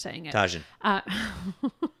like we're saying it. Tajin.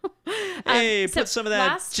 So Hey, put some of that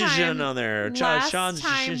last time- Tajin on there. Last time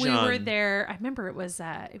we were Tajin. there, I remember it was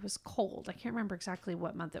cold. I can't remember exactly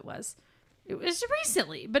what month it was. It was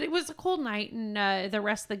recently, but it was a cold night, and the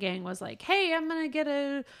rest of the gang was like, "Hey, I'm gonna get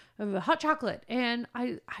a hot chocolate," and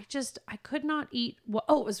I could not eat. It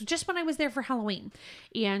was just when I was there for Halloween,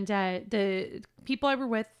 and the people I were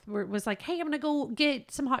with was like, "Hey, I'm gonna go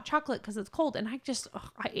get some hot chocolate because it's cold," and I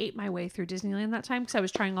ate my way through Disneyland that time because I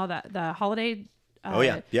was trying all the holiday.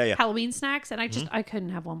 Halloween snacks, and I couldn't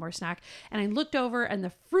have one more snack. And I looked over, and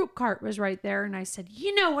the fruit cart was right there, and I said,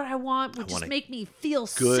 "You know what I want? Would just make me feel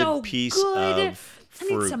so piece good. of I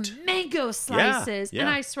need some fruit." mango slices." yeah. And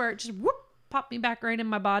I swear, it just popped me back right in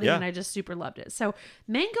my body, Yeah. and I just super loved it. So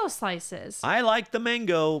mango slices. I like the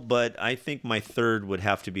mango, but I think my third would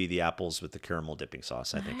have to be the apples with the caramel dipping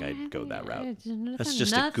sauce. I think I'd go that route. That's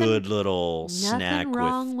just a good little snack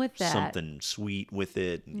wrong with that. something sweet with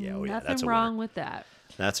it. Yeah, that's Nothing a wrong winner. with that.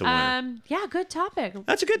 That's a winner. Yeah, good topic.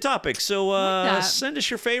 That's a good topic. So like that. send us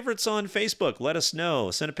your favorites on Facebook. Let us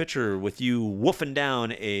know. Send a picture with you woofing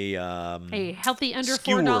down a healthy under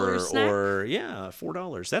skewer $4 snack. or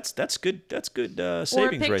 $4. That's good. That's good Or a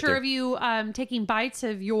savings right picture there. of you taking bites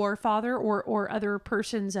of your father or other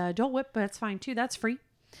person's Dole Whip, but that's fine too. That's free.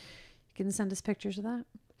 You can send us pictures of that.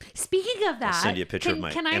 Speaking of that, send you a picture of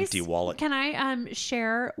my empty wallet. Can I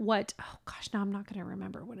share what? Oh gosh, now I'm not going to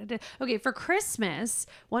remember what I did. Okay, for Christmas,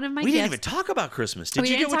 one of my We gifts. didn't even talk about Christmas. Did We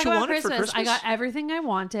you didn't get what talk you about wanted for Christmas? I got everything I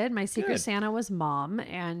wanted. My secret Good. Santa was Mom,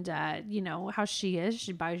 and you know how she is.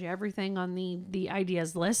 She buys you everything on the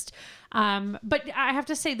ideas list. But I have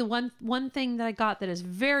to say the one thing that I got that is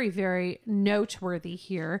very, very noteworthy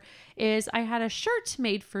here is I had a shirt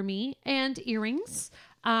made for me and earrings.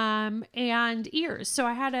 And ears. So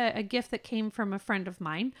I had a gift that came from a friend of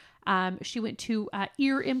mine. She went to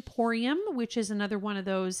Ear Emporium, which is another one of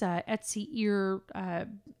those Etsy ear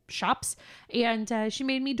shops, and she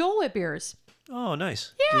made me Dole Whip ears. Oh,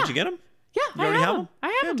 nice. Yeah. Did you get them? Yeah, You already have them? I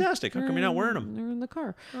have them. Fantastic. How come you're not wearing them? They're in the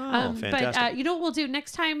car. Oh, fantastic. But you know what we'll do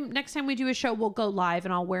next time? Next time we do a show, we'll go live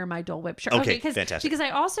and I'll wear my Dole Whip shirt. Okay, fantastic. Because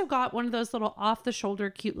I also got one of those little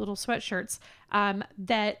off-the-shoulder, cute little sweatshirts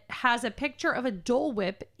that has a picture of a Dole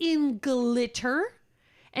Whip in glitter.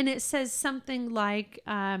 And it says something like,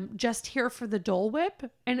 just here for the Dole Whip.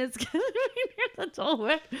 And it's got the Dole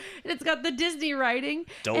Whip. And it's got the Disney writing.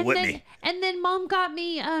 Dole Whip me. And then Mom got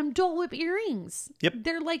me Dole Whip earrings. Yep.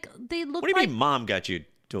 They're like, they look What do you like... mean Mom got you?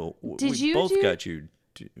 Did you both do- got you.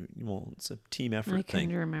 Well, it's a team effort I couldn't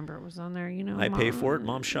thing. remember it was on there. You know, I pay Mom. for it.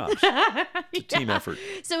 Mom shops. It's a team effort.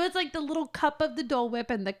 So it's like the little cup of the Dole Whip,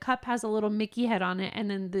 and the cup has a little Mickey head on it,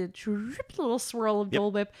 and then the drip little swirl of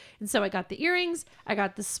Dole Whip. And so I got the earrings, I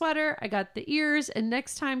got the sweater, I got the ears, and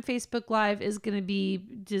next time Facebook Live is gonna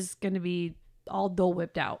be all Dole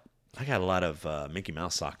Whipped out. I got a lot of Mickey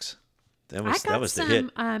Mouse socks. That I was got the some hit.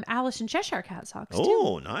 Alice in Cheshire Cat socks too.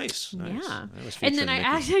 Oh, nice. Yeah. That was And featuring then I Mickey.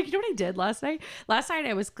 actually, you know what I did last night? Last night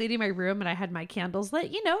I was cleaning my room and I had my candles lit,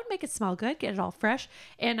 make it smell good, get it all fresh.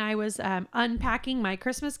 And I was unpacking my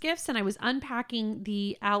Christmas gifts, and I was unpacking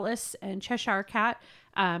the Alice and Cheshire Cat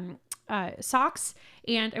socks.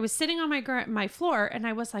 And I was sitting on my floor, and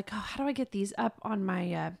I was like, oh, how do I get these up on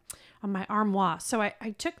my armoire? So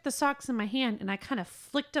I took the socks in my hand and I kind of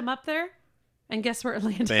flicked them up there. And guess where it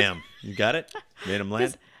landed? Bam. You got it? Made them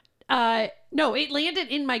land? No, it landed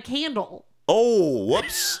in my candle. Oh,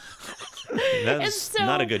 whoops. That's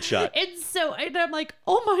not a good shot. And I'm like,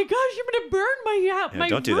 oh my gosh, you're going to burn my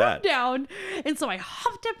don't do room that. down. And so I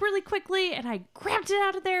hopped up really quickly and I grabbed it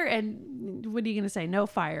out of there. And what are you going to say? No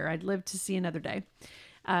fire. I'd live to see another day.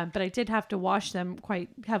 But I did have to wash them quite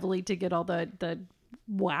heavily to get all the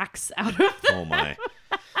wax out of them. Oh, my.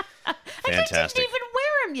 I Fantastic. didn't even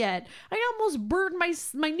wear them yet. I almost burned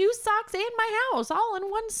my new socks and my house all in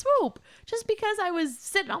one swoop just because I was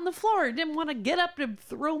sitting on the floor and didn't want to get up to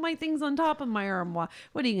throw my things on top of my armoire.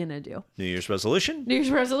 What are you gonna do? New Year's resolution? New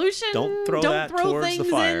Year's resolution: Don't throw that towards things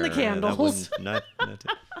the fire. in the candles.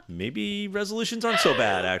 Maybe resolutions aren't so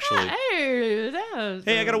bad, actually.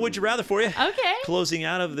 Hey, I got a would you rather for you. Okay. Closing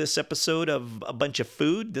out of this episode of A Bunch of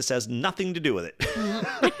Food. This has nothing to do with it.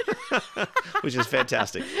 Which is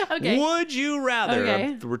fantastic. Okay. Would you rather,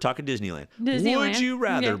 Okay. we're talking Disneyland. Disneyland. Would you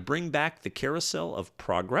rather Okay. bring back the Carousel of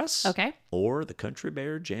Progress? Okay. Or the Country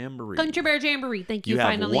Bear Jamboree? Country Bear Jamboree. Thank you. You have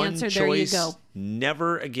Finally one answered. choice. There you go.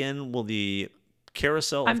 Never again will the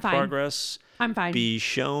Carousel I'm of fine. Progress I'm fine. be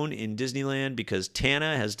shown in Disneyland because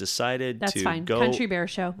Tana has decided That's to fine. go. Country Bear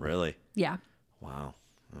show. Really? Yeah. Wow.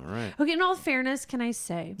 All right. Okay. In all fairness, can I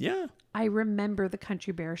say Yeah. I remember the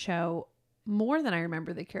Country Bear show more than I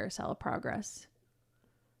remember the Carousel of Progress.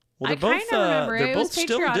 Well, I they're kind both of remember they're it both was still in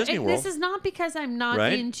patriotic. Disney And World. this is not because I'm not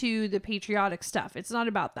Right? into the patriotic stuff. It's not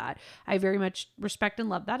about that. I very much respect and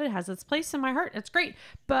love that. It has its place in my heart. It's great.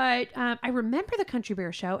 But I remember the Country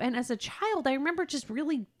Bear show, and as a child, I remember just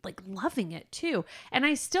really like loving it too. And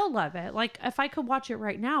I still love it. Like if I could watch it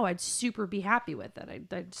right now, I'd super be happy with it.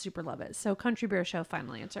 I'd super love it. So Country Bear show,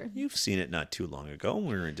 final answer. You've seen it not too long ago when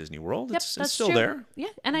we were in Disney World. Yep, It's that's still true. there. Yeah,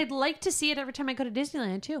 and I'd like to see it every time I go to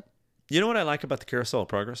Disneyland too. You know what I like about the Carousel of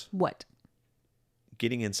Progress? What?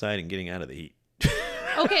 Getting inside and getting out of the heat.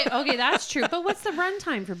 Okay, that's true. But what's the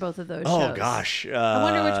runtime for both of those shows? Oh gosh, I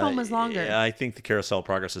wonder which one was longer. I think the Carousel of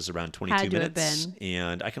Progress is around 22 Had to have minutes, been.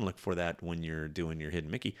 and I can look for that when you're doing your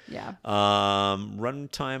Hidden Mickey. Yeah. Run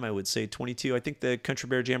time, I would say 22. I think the Country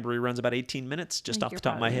Bear Jamboree runs about 18 minutes, just I off think the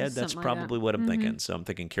top you're of my probably head. That's something like that. probably what I'm thinking. So I'm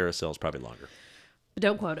thinking Carousel is probably longer. But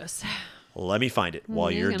don't quote us. Let me find it while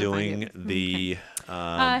He's you're gonna find doing it. the.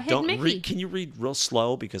 Hidden Don't Mickey. read. Can you read real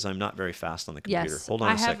slow because I'm not very fast on the computer. Yes. Hold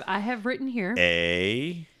on a sec. I have written here.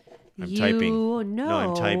 I'm You typing. No,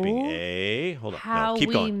 I'm typing know A. Hold on. how No, keep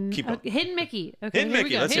we going. Keep going. okay, Hidden Mickey. Okay, Hidden here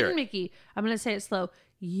Mickey, we go. let's hear Hidden it. Mickey. I'm gonna say it slow.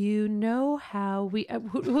 You know how we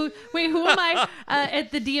wait, who am I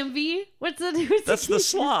at the DMV? That's the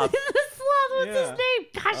sloth. The sloth. What's Yeah. his name?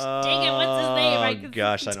 Gosh dang it! What's his name? I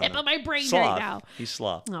Gosh, I tip don't know. of my brain Sloth. right now. He's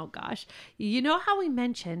sloth. Oh gosh, you know how we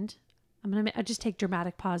mentioned? I just take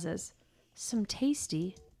dramatic pauses. Some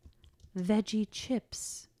tasty veggie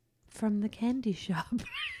chips from the candy shop.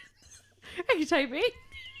 Are you typing?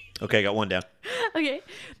 Okay, I got one down. Okay.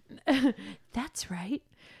 That's right.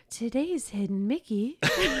 Today's Hidden Mickey,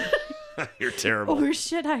 You're terrible. or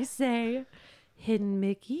should I say, Hidden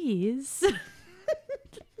Mickeys,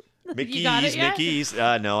 Mickey's, got it yet? Mickey's.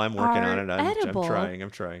 No, I'm working Are on it. I'm edible. trying. I'm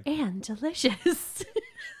trying. and delicious.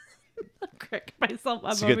 Crack myself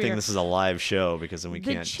up It's a good over thing here. this is a live show because then we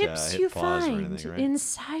The can't chips hit you pause or find anything, right?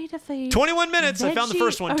 inside of a 21 minutes. I found the veggie-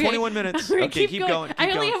 first one. Okay. 21 minutes. All right, Okay, keep going. I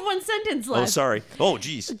keep only going. have one sentence left. Oh, sorry. Oh,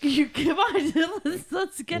 geez. You come on,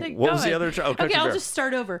 let's get it What going. was the other Country okay, I'll Bear. just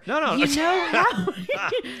start over. No. You know how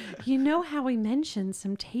you know how we mentioned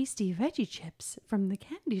some tasty veggie chips from the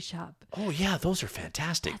candy shop. Oh, yeah, those are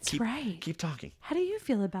fantastic. That's keep, right. Keep talking. How do you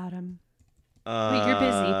feel about them? Wait, you're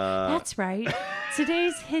busy. That's right.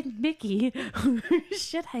 Today's Hidden Mickey, or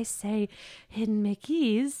should I say, Hidden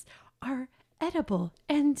Mickeys, are edible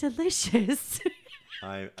and delicious.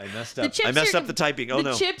 I messed The up. chips I messed you're- up the typing. Oh,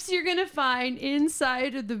 the no. chips you're gonna find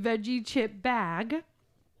inside of the veggie chip bag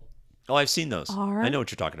Oh, I've seen those. Are- I know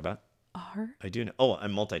what you're talking about. are. I do know. Oh,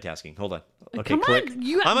 I'm multitasking. Hold on. Okay, Come click. on,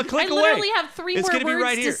 you. I'm a click I away. literally have three It's more gonna be words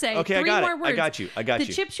right here. to say. Okay, three I got more it. words. I got you. I got the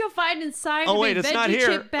you. chips you'll find inside Oh, of wait, a it's veggie not here.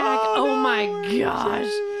 chip bag. Oh, no. my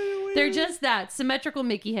gosh. They're just that symmetrical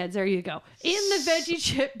Mickey heads. There you go. In the veggie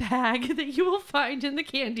chip bag that you will find in the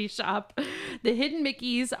candy shop, the Hidden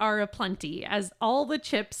Mickeys are aplenty, as all the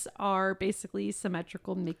chips are basically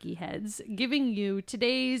symmetrical Mickey heads, giving you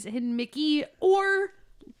today's Hidden Mickey, or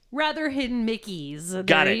rather Hidden Mickeys.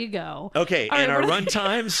 Got there it. you go. Okay, All and right, our what- run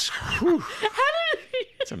times. Whew. How did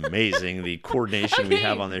It's amazing the coordination we Okay.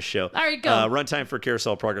 have on this show. All right, go. Runtime for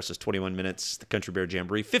Carousel Progress is 21 minutes. The Country Bear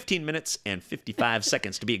Jamboree, 15 minutes and 55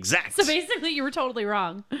 seconds to be exact. So basically, you were totally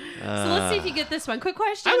wrong. So let's see if you get this one. Quick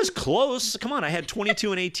question. I was close. Come on, I had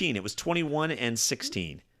 22 and 18. It was 21 and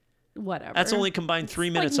 16. Whatever. That's only combined 3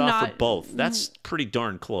 It's minutes like off for not- both. That's pretty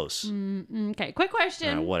darn close. Okay, quick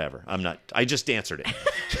question. Whatever. I just answered it.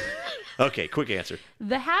 Okay, quick answer.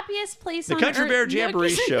 The happiest place The on Country Earth. Bear Jamboree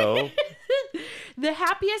show. The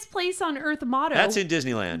happiest place on Earth motto. That's in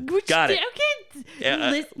Disneyland. Which Got it.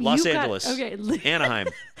 Okay. Los you got- Angeles. okay. Anaheim.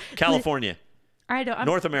 California. I don't.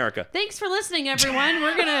 North America. Thanks for listening, everyone.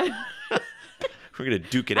 We're gonna. We're going to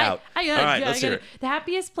duke it out. I All right, let's hear it. The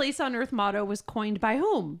happiest place on Earth motto was coined by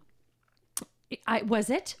whom? Was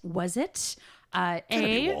it? Gotta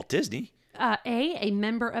be Walt Disney. A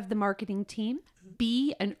member of the marketing team.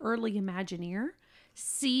 B, an early Imagineer.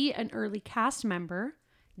 C, an early cast member.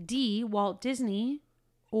 D, Walt Disney.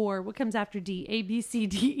 Or what comes after D? A, B, C,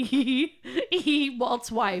 D, E. E,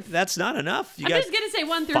 Walt's wife. That's not enough. You I'm got just going to say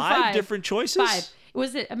 1 through 5 different choices? 5.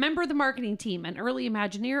 Was it a member of the marketing team, an early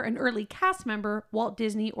Imagineer, an early cast member, Walt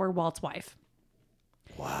Disney, or Walt's wife?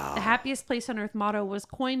 Wow. The happiest place on Earth motto was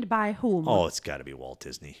coined by whom? Oh, it's got to be Walt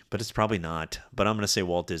Disney. But it's probably not. But I'm going to say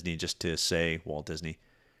Walt Disney just to say Walt Disney.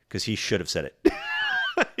 Because he should have said it.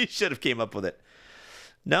 He should have came up with it.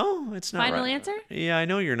 No, it's not Final right. answer? Yeah, I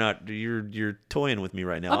know you're not. You're toying with me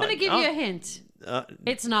right now. I'm going to give you a hint.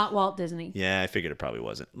 It's not Walt Disney. Yeah, I figured it probably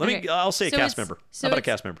wasn't. Okay. I'll say a So cast it's- member. so How about a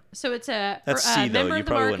it's- cast member? So it's a That's C, though. member You of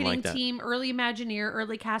the probably wouldn't marketing like that. team, early Imagineer,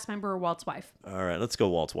 early cast member, or Walt's wife. All right, let's go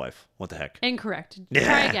Walt's wife. What the heck? Incorrect. Yeah.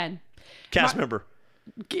 Try again. Cast member.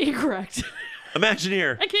 Incorrect.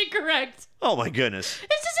 Imagineer. Incorrect. Oh my goodness.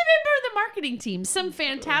 It's just a member of the marketing team. Some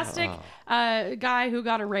fantastic guy who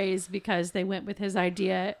got a raise because they went with his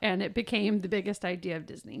idea and it became the biggest idea of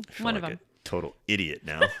Disney. I feel One like of them. a total idiot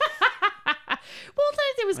now. Well,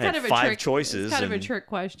 it was I kind had of a 5 trick. choices It's kind of a and- trick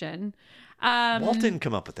question. Walt didn't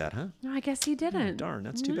come up with that, huh? No, I guess he didn't. darn,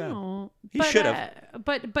 that's too bad. No. He But, should have.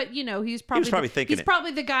 But you know, he's probably probably thinking he's it.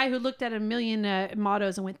 probably the guy who looked at a million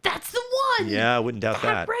mottos and went, "That's the one." Yeah, I wouldn't doubt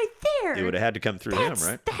that. right there. It would have had to come through that's, him,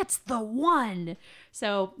 right? That's the one.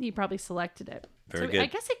 So he probably selected it. Very So good. I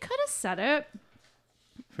guess he could have said it.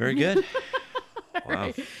 Very good.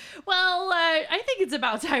 Wow. Well, I think it's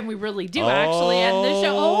about time we really do actually end the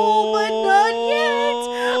show. Oh, but not yet.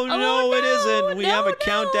 Oh, no, it isn't. We have a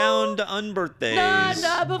countdown to unbirthdays.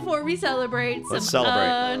 Not before we celebrate Let's some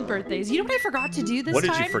celebrate. unbirthdays. You know what I forgot to do this What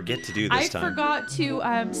time? did you forget to do this time? I forgot to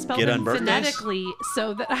spell Get them unbirthdays? phonetically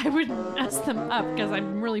so that I wouldn't mess them up because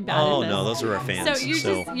I'm really bad Oh at this. no, those are our fans. So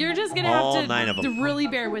you're just gonna have all to, 9 of them. to really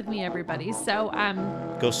bear with me, everybody. So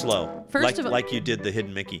Go slow. First of all- like you did the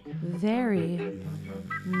Hidden Mickey. very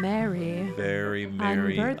merry Very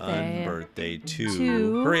merry Unbirthday unbirthday to-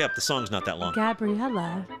 to. Hurry up, the song's not that long.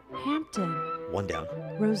 Gabriella Hampton, 1 down.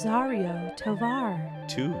 Rosario Tovar,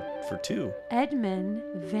 2 for 2. Edmund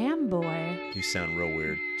Vamboy, You sound real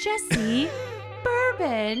weird. Jesse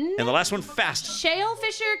Bourbon, And the last one, fast. Shale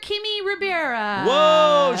Fisher Kimmy Rivera.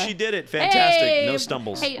 Whoa, she did it. Fantastic. Hey, No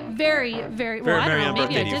stumbles. Hey, very, Very well, I merry don't know.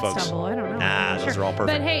 Maybe unbirthday I to you did folks. stumble. I don't know. Nah, those are all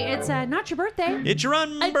perfect. But hey, it's not your birthday. It's your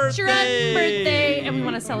unbirthday. It's your unbirthday, and we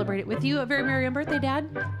want to celebrate it with you. A very merry unbirthday, Dad.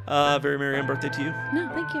 Very merry unbirthday to you. No,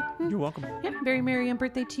 thank you. You're welcome. Yeah, very merry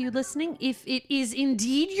unbirthday to you listening. If it is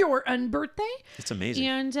indeed your unbirthday. It's amazing.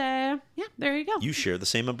 And yeah, there you go. You share the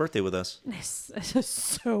same birthday with us. This is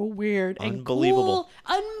so weird. Unbelievable.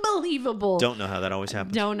 And cool. Unbelievable. Don't know how that always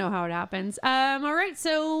happens. Don't know how it happens. All right,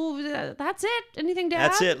 so that's it. Anything to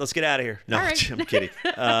add? That's it. Let's get out of here. No, All right. I'm kidding.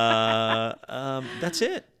 That's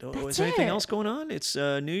it. Is there anything it. else going on? It's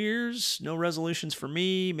New Year's. No resolutions for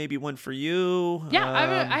me. Maybe one for you. Yeah,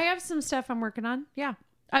 I have some stuff I'm working on. Yeah.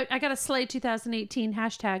 I got a Slay 2018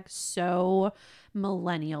 hashtag so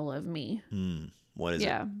millennial of me. What is it?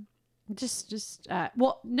 Yeah.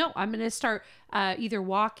 Well, no, I'm going to start either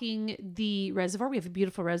walking the reservoir. We have a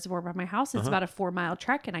beautiful reservoir by my house. It's about a 4-mile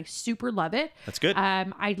trek, and I super love it. That's good.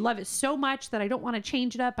 I love it so much that I don't want to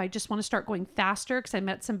change it up. I just want to start going faster because I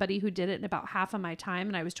met somebody who did it in about half of my time,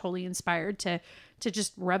 and I was totally inspired to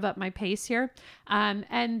just rev up my pace here.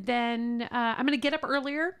 And then I'm going to get up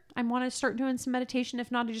earlier. I want to start doing some meditation.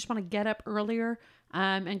 If not, I just want to get up earlier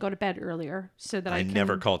and go to bed earlier so that I can...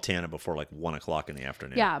 never call Tana before like 1 o'clock in the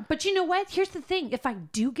afternoon. Yeah, but you know what? Here's the thing. If I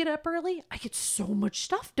do get up early, I get so much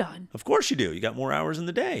stuff done. Of course you do. You got more hours in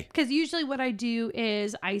the day. Because usually what I do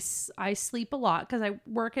is I sleep a lot because I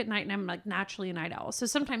work at night and I'm like naturally a night owl. So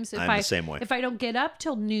sometimes I'm the same way. If I don't get up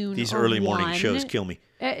till noon These or early morning 1, shows kill me.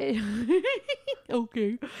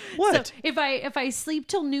 Okay. What? So if I sleep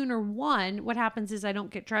till noon or 1, what happens is I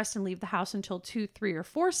don't get dressed and leave the house until 2, 3, or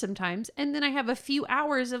 4 sometimes, and then I have a few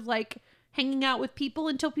hours of like hanging out with people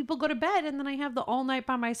until people go to bed, and then I have the all night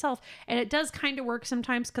by myself. And it does kind of work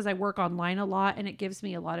sometimes because I work online a lot, and it gives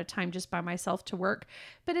me a lot of time just by myself to work.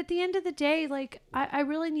 But at the end of the day, like I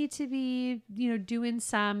really need to be, doing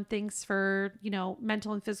some things for,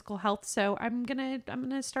 mental and physical health. So I'm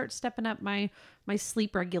gonna start stepping up my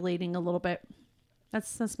sleep regulating a little bit.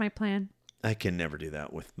 That's my plan. I can never do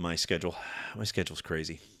that with my schedule. My schedule's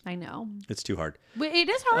crazy. I know. It's too hard. It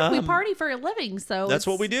is hard. We party for a living, so That's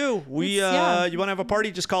what we do. You want to have a party?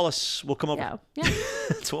 Just call us. We'll come over. Yeah.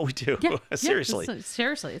 That's what we do. Yeah. Seriously.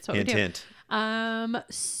 Seriously, it's what we do. Hint.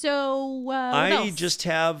 So what I else? just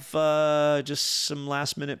have just some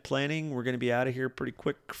last minute planning. We're going to be out of here pretty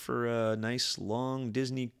quick for a nice long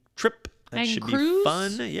Disney trip. That And should cruise? be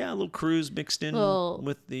fun. Yeah, a little cruise mixed in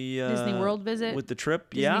with the Disney World visit with the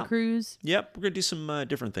trip. Disney cruise. Yep, we're gonna do some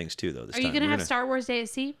different things too, though. This Are time. you gonna have Star Wars Day at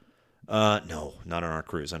Sea? No, not on our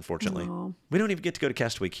cruise, unfortunately. No. We don't even get to go to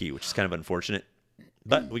Castaway Cay, which is kind of unfortunate.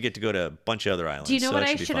 But we get to go to a bunch of other islands. Do you know so what that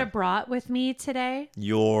I be should fun. have brought with me today?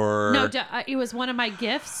 Your It was one of my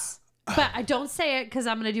gifts. But I don't say it because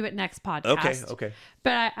I'm going to do it next podcast. Okay.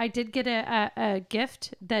 But I did get a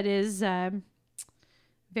gift that is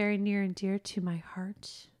very near and dear to my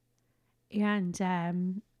heart,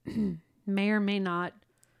 and may or may not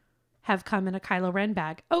have come in a Kylo Ren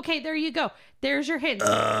bag. Okay, there you go. There's your hint.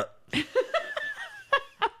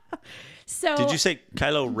 So Did you say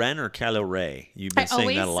Kylo Ren or Kylo Ray? You've been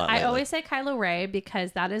saying that a lot lately. I always say Kylo Ray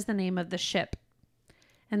because that is the name of the ship.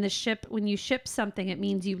 And the ship, when you ship something, it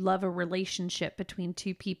means you love a relationship between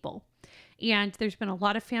two people. And there's been a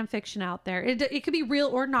lot of fan fiction out there. It could be real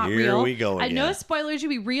or not Here real. we go I know again. spoilers. It could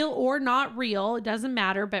be real or not real. It doesn't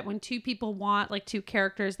matter. But when two people want like two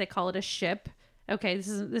characters, they call it a ship. Okay,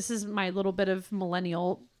 this is my little bit of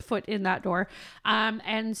millennial foot in that door.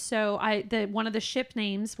 And so one of the ship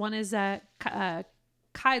names, one is Kylo.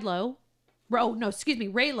 Oh no, excuse me,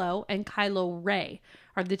 Reylo and Kylo Ray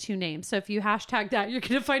are the two names. So if you hashtag that, you're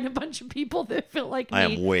gonna find a bunch of people that feel like me. I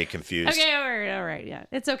am way confused. Okay, all right, yeah,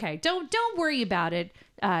 it's okay. Don't worry about it,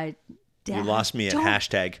 Dad. You lost me at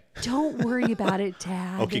hashtag. Don't worry about it,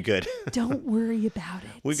 Dad. Okay, good. Don't worry about it.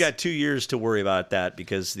 We've got 2 years to worry about that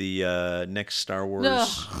because the next Star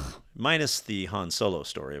Wars, minus the Han Solo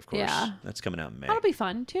story, of course. Yeah. That's coming out in May. That'll be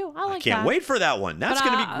fun too. I like that. Can't wait for that one. That's But,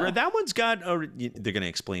 going to be great. That one's got. They're going to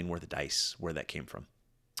explain where that came from.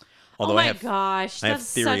 Although Oh my I have, gosh, I have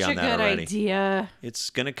that's theory such a on that good already. idea. It's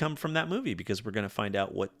going to come from that movie because we're going to find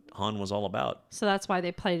out what Han was all about. So that's why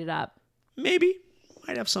they played it up. Maybe.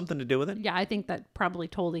 Might have something to do with it. Yeah, I think that probably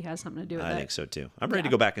totally has something to do with it. I think so too. I'm ready to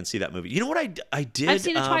go back and see that movie. You know what I did? I've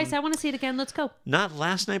seen it twice. I want to see it again. Let's go. Not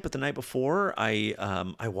last night, but the night before.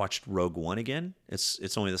 I watched Rogue One again.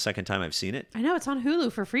 It's only the second time I've seen it. I know it's on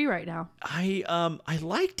Hulu for free right now. I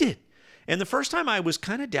liked it. And the first time I was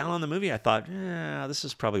kind of down on the movie, I thought, this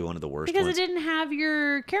is probably one of the worst because ones. it didn't have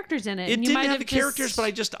your characters in it. It and you didn't might have the characters,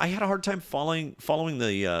 just, but I had a hard time following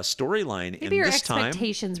the storyline. maybe and your this time,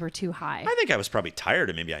 expectations were too high. I think I was probably tired,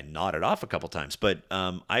 and maybe I nodded off a couple times. But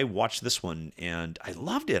I watched this one, and I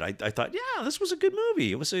loved it. I thought, this was a good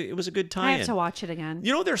movie. It was a good time. I have to watch it again.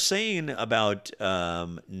 You know, they're saying about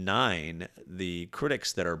 9, the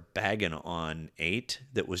critics that are bagging on 8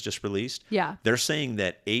 that was just released. Yeah. They're saying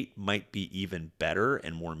that 8 might be even better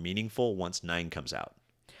and more meaningful once 9 comes out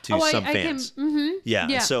to some fans.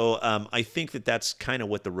 Yeah. So I think that's kind of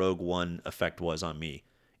what the Rogue One effect was on me,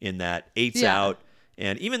 in that 8's out.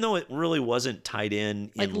 And even though it really wasn't tied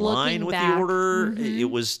in line with the order, it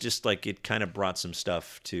was just like it kind of brought some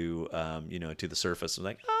stuff to to the surface. I'm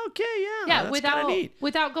like, okay, that's kind of neat.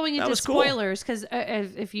 Without going into spoilers, because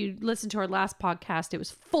if you listen to our last podcast, it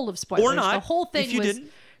was full of spoilers. Or not. The whole thing if you was.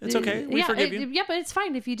 Didn't, it's okay. We forgive you. Yeah, but it's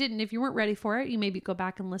fine if you didn't. If you weren't ready for it, you maybe go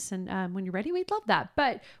back and listen when you're ready. We'd love that.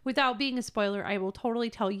 But without being a spoiler, I will totally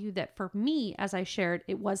tell you that for me, as I shared,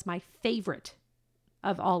 it was my favorite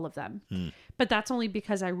of all of them. But that's only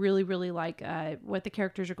because I really, really like what the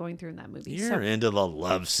characters are going through in that movie. You're into the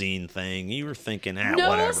love scene thing. You were thinking, no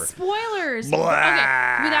whatever. Spoilers. Blah.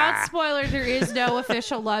 Okay, without spoilers, there is no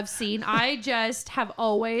official love scene. I just have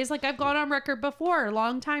always, I've gone on record before, a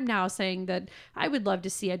long time now, saying that I would love to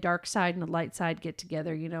see a dark side and a light side get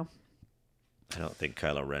together, I don't think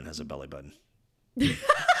Kylo Ren has a belly button.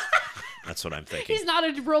 That's what I'm thinking. He's not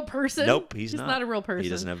a real person. Nope, he's not. He's not a real person. He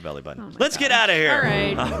doesn't have a belly button. Oh my Let's get gosh. out of here. All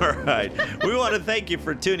right. All right. We want to thank you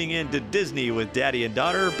for tuning in to Disney with Daddy and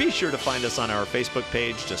Daughter. Be sure to find us on our Facebook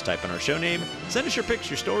page. Just type in our show name. Send us your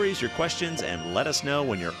pics, your stories, your questions, and let us know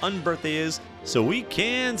when your unbirthday is so we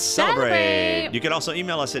can celebrate. You can also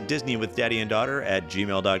email us at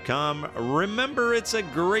disneywithdaddyanddaughter@gmail.com. Remember, it's a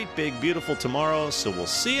great, big, beautiful tomorrow, so we'll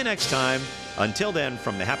see you next time. Until then,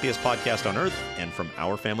 from the happiest podcast on earth and from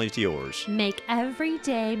our family to yours. Make every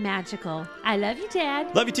day magical. I love you,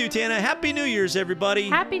 Dad. Love you too, Tana. Happy New Year's, everybody.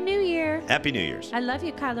 Happy New Year. Happy New Year's. I love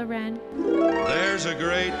you, Kylo Ren. There's a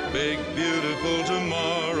great, big, beautiful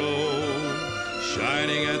tomorrow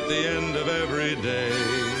shining at the end of every day.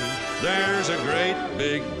 There's a great,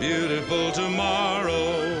 big, beautiful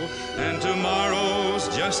tomorrow, and tomorrow's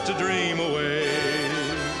just a dream away.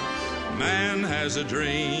 Man has a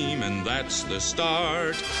dream, and that's the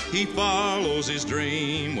start. He follows his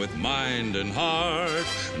dream with mind and heart.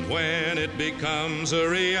 And when it becomes a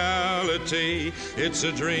reality, it's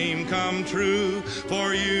a dream come true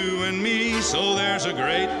for you and me. So there's a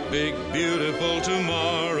great, big, beautiful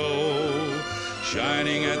tomorrow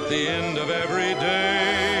shining at the end of every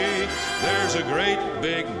day. There's a great,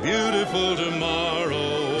 big, beautiful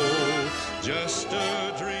tomorrow, just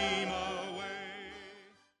a dream.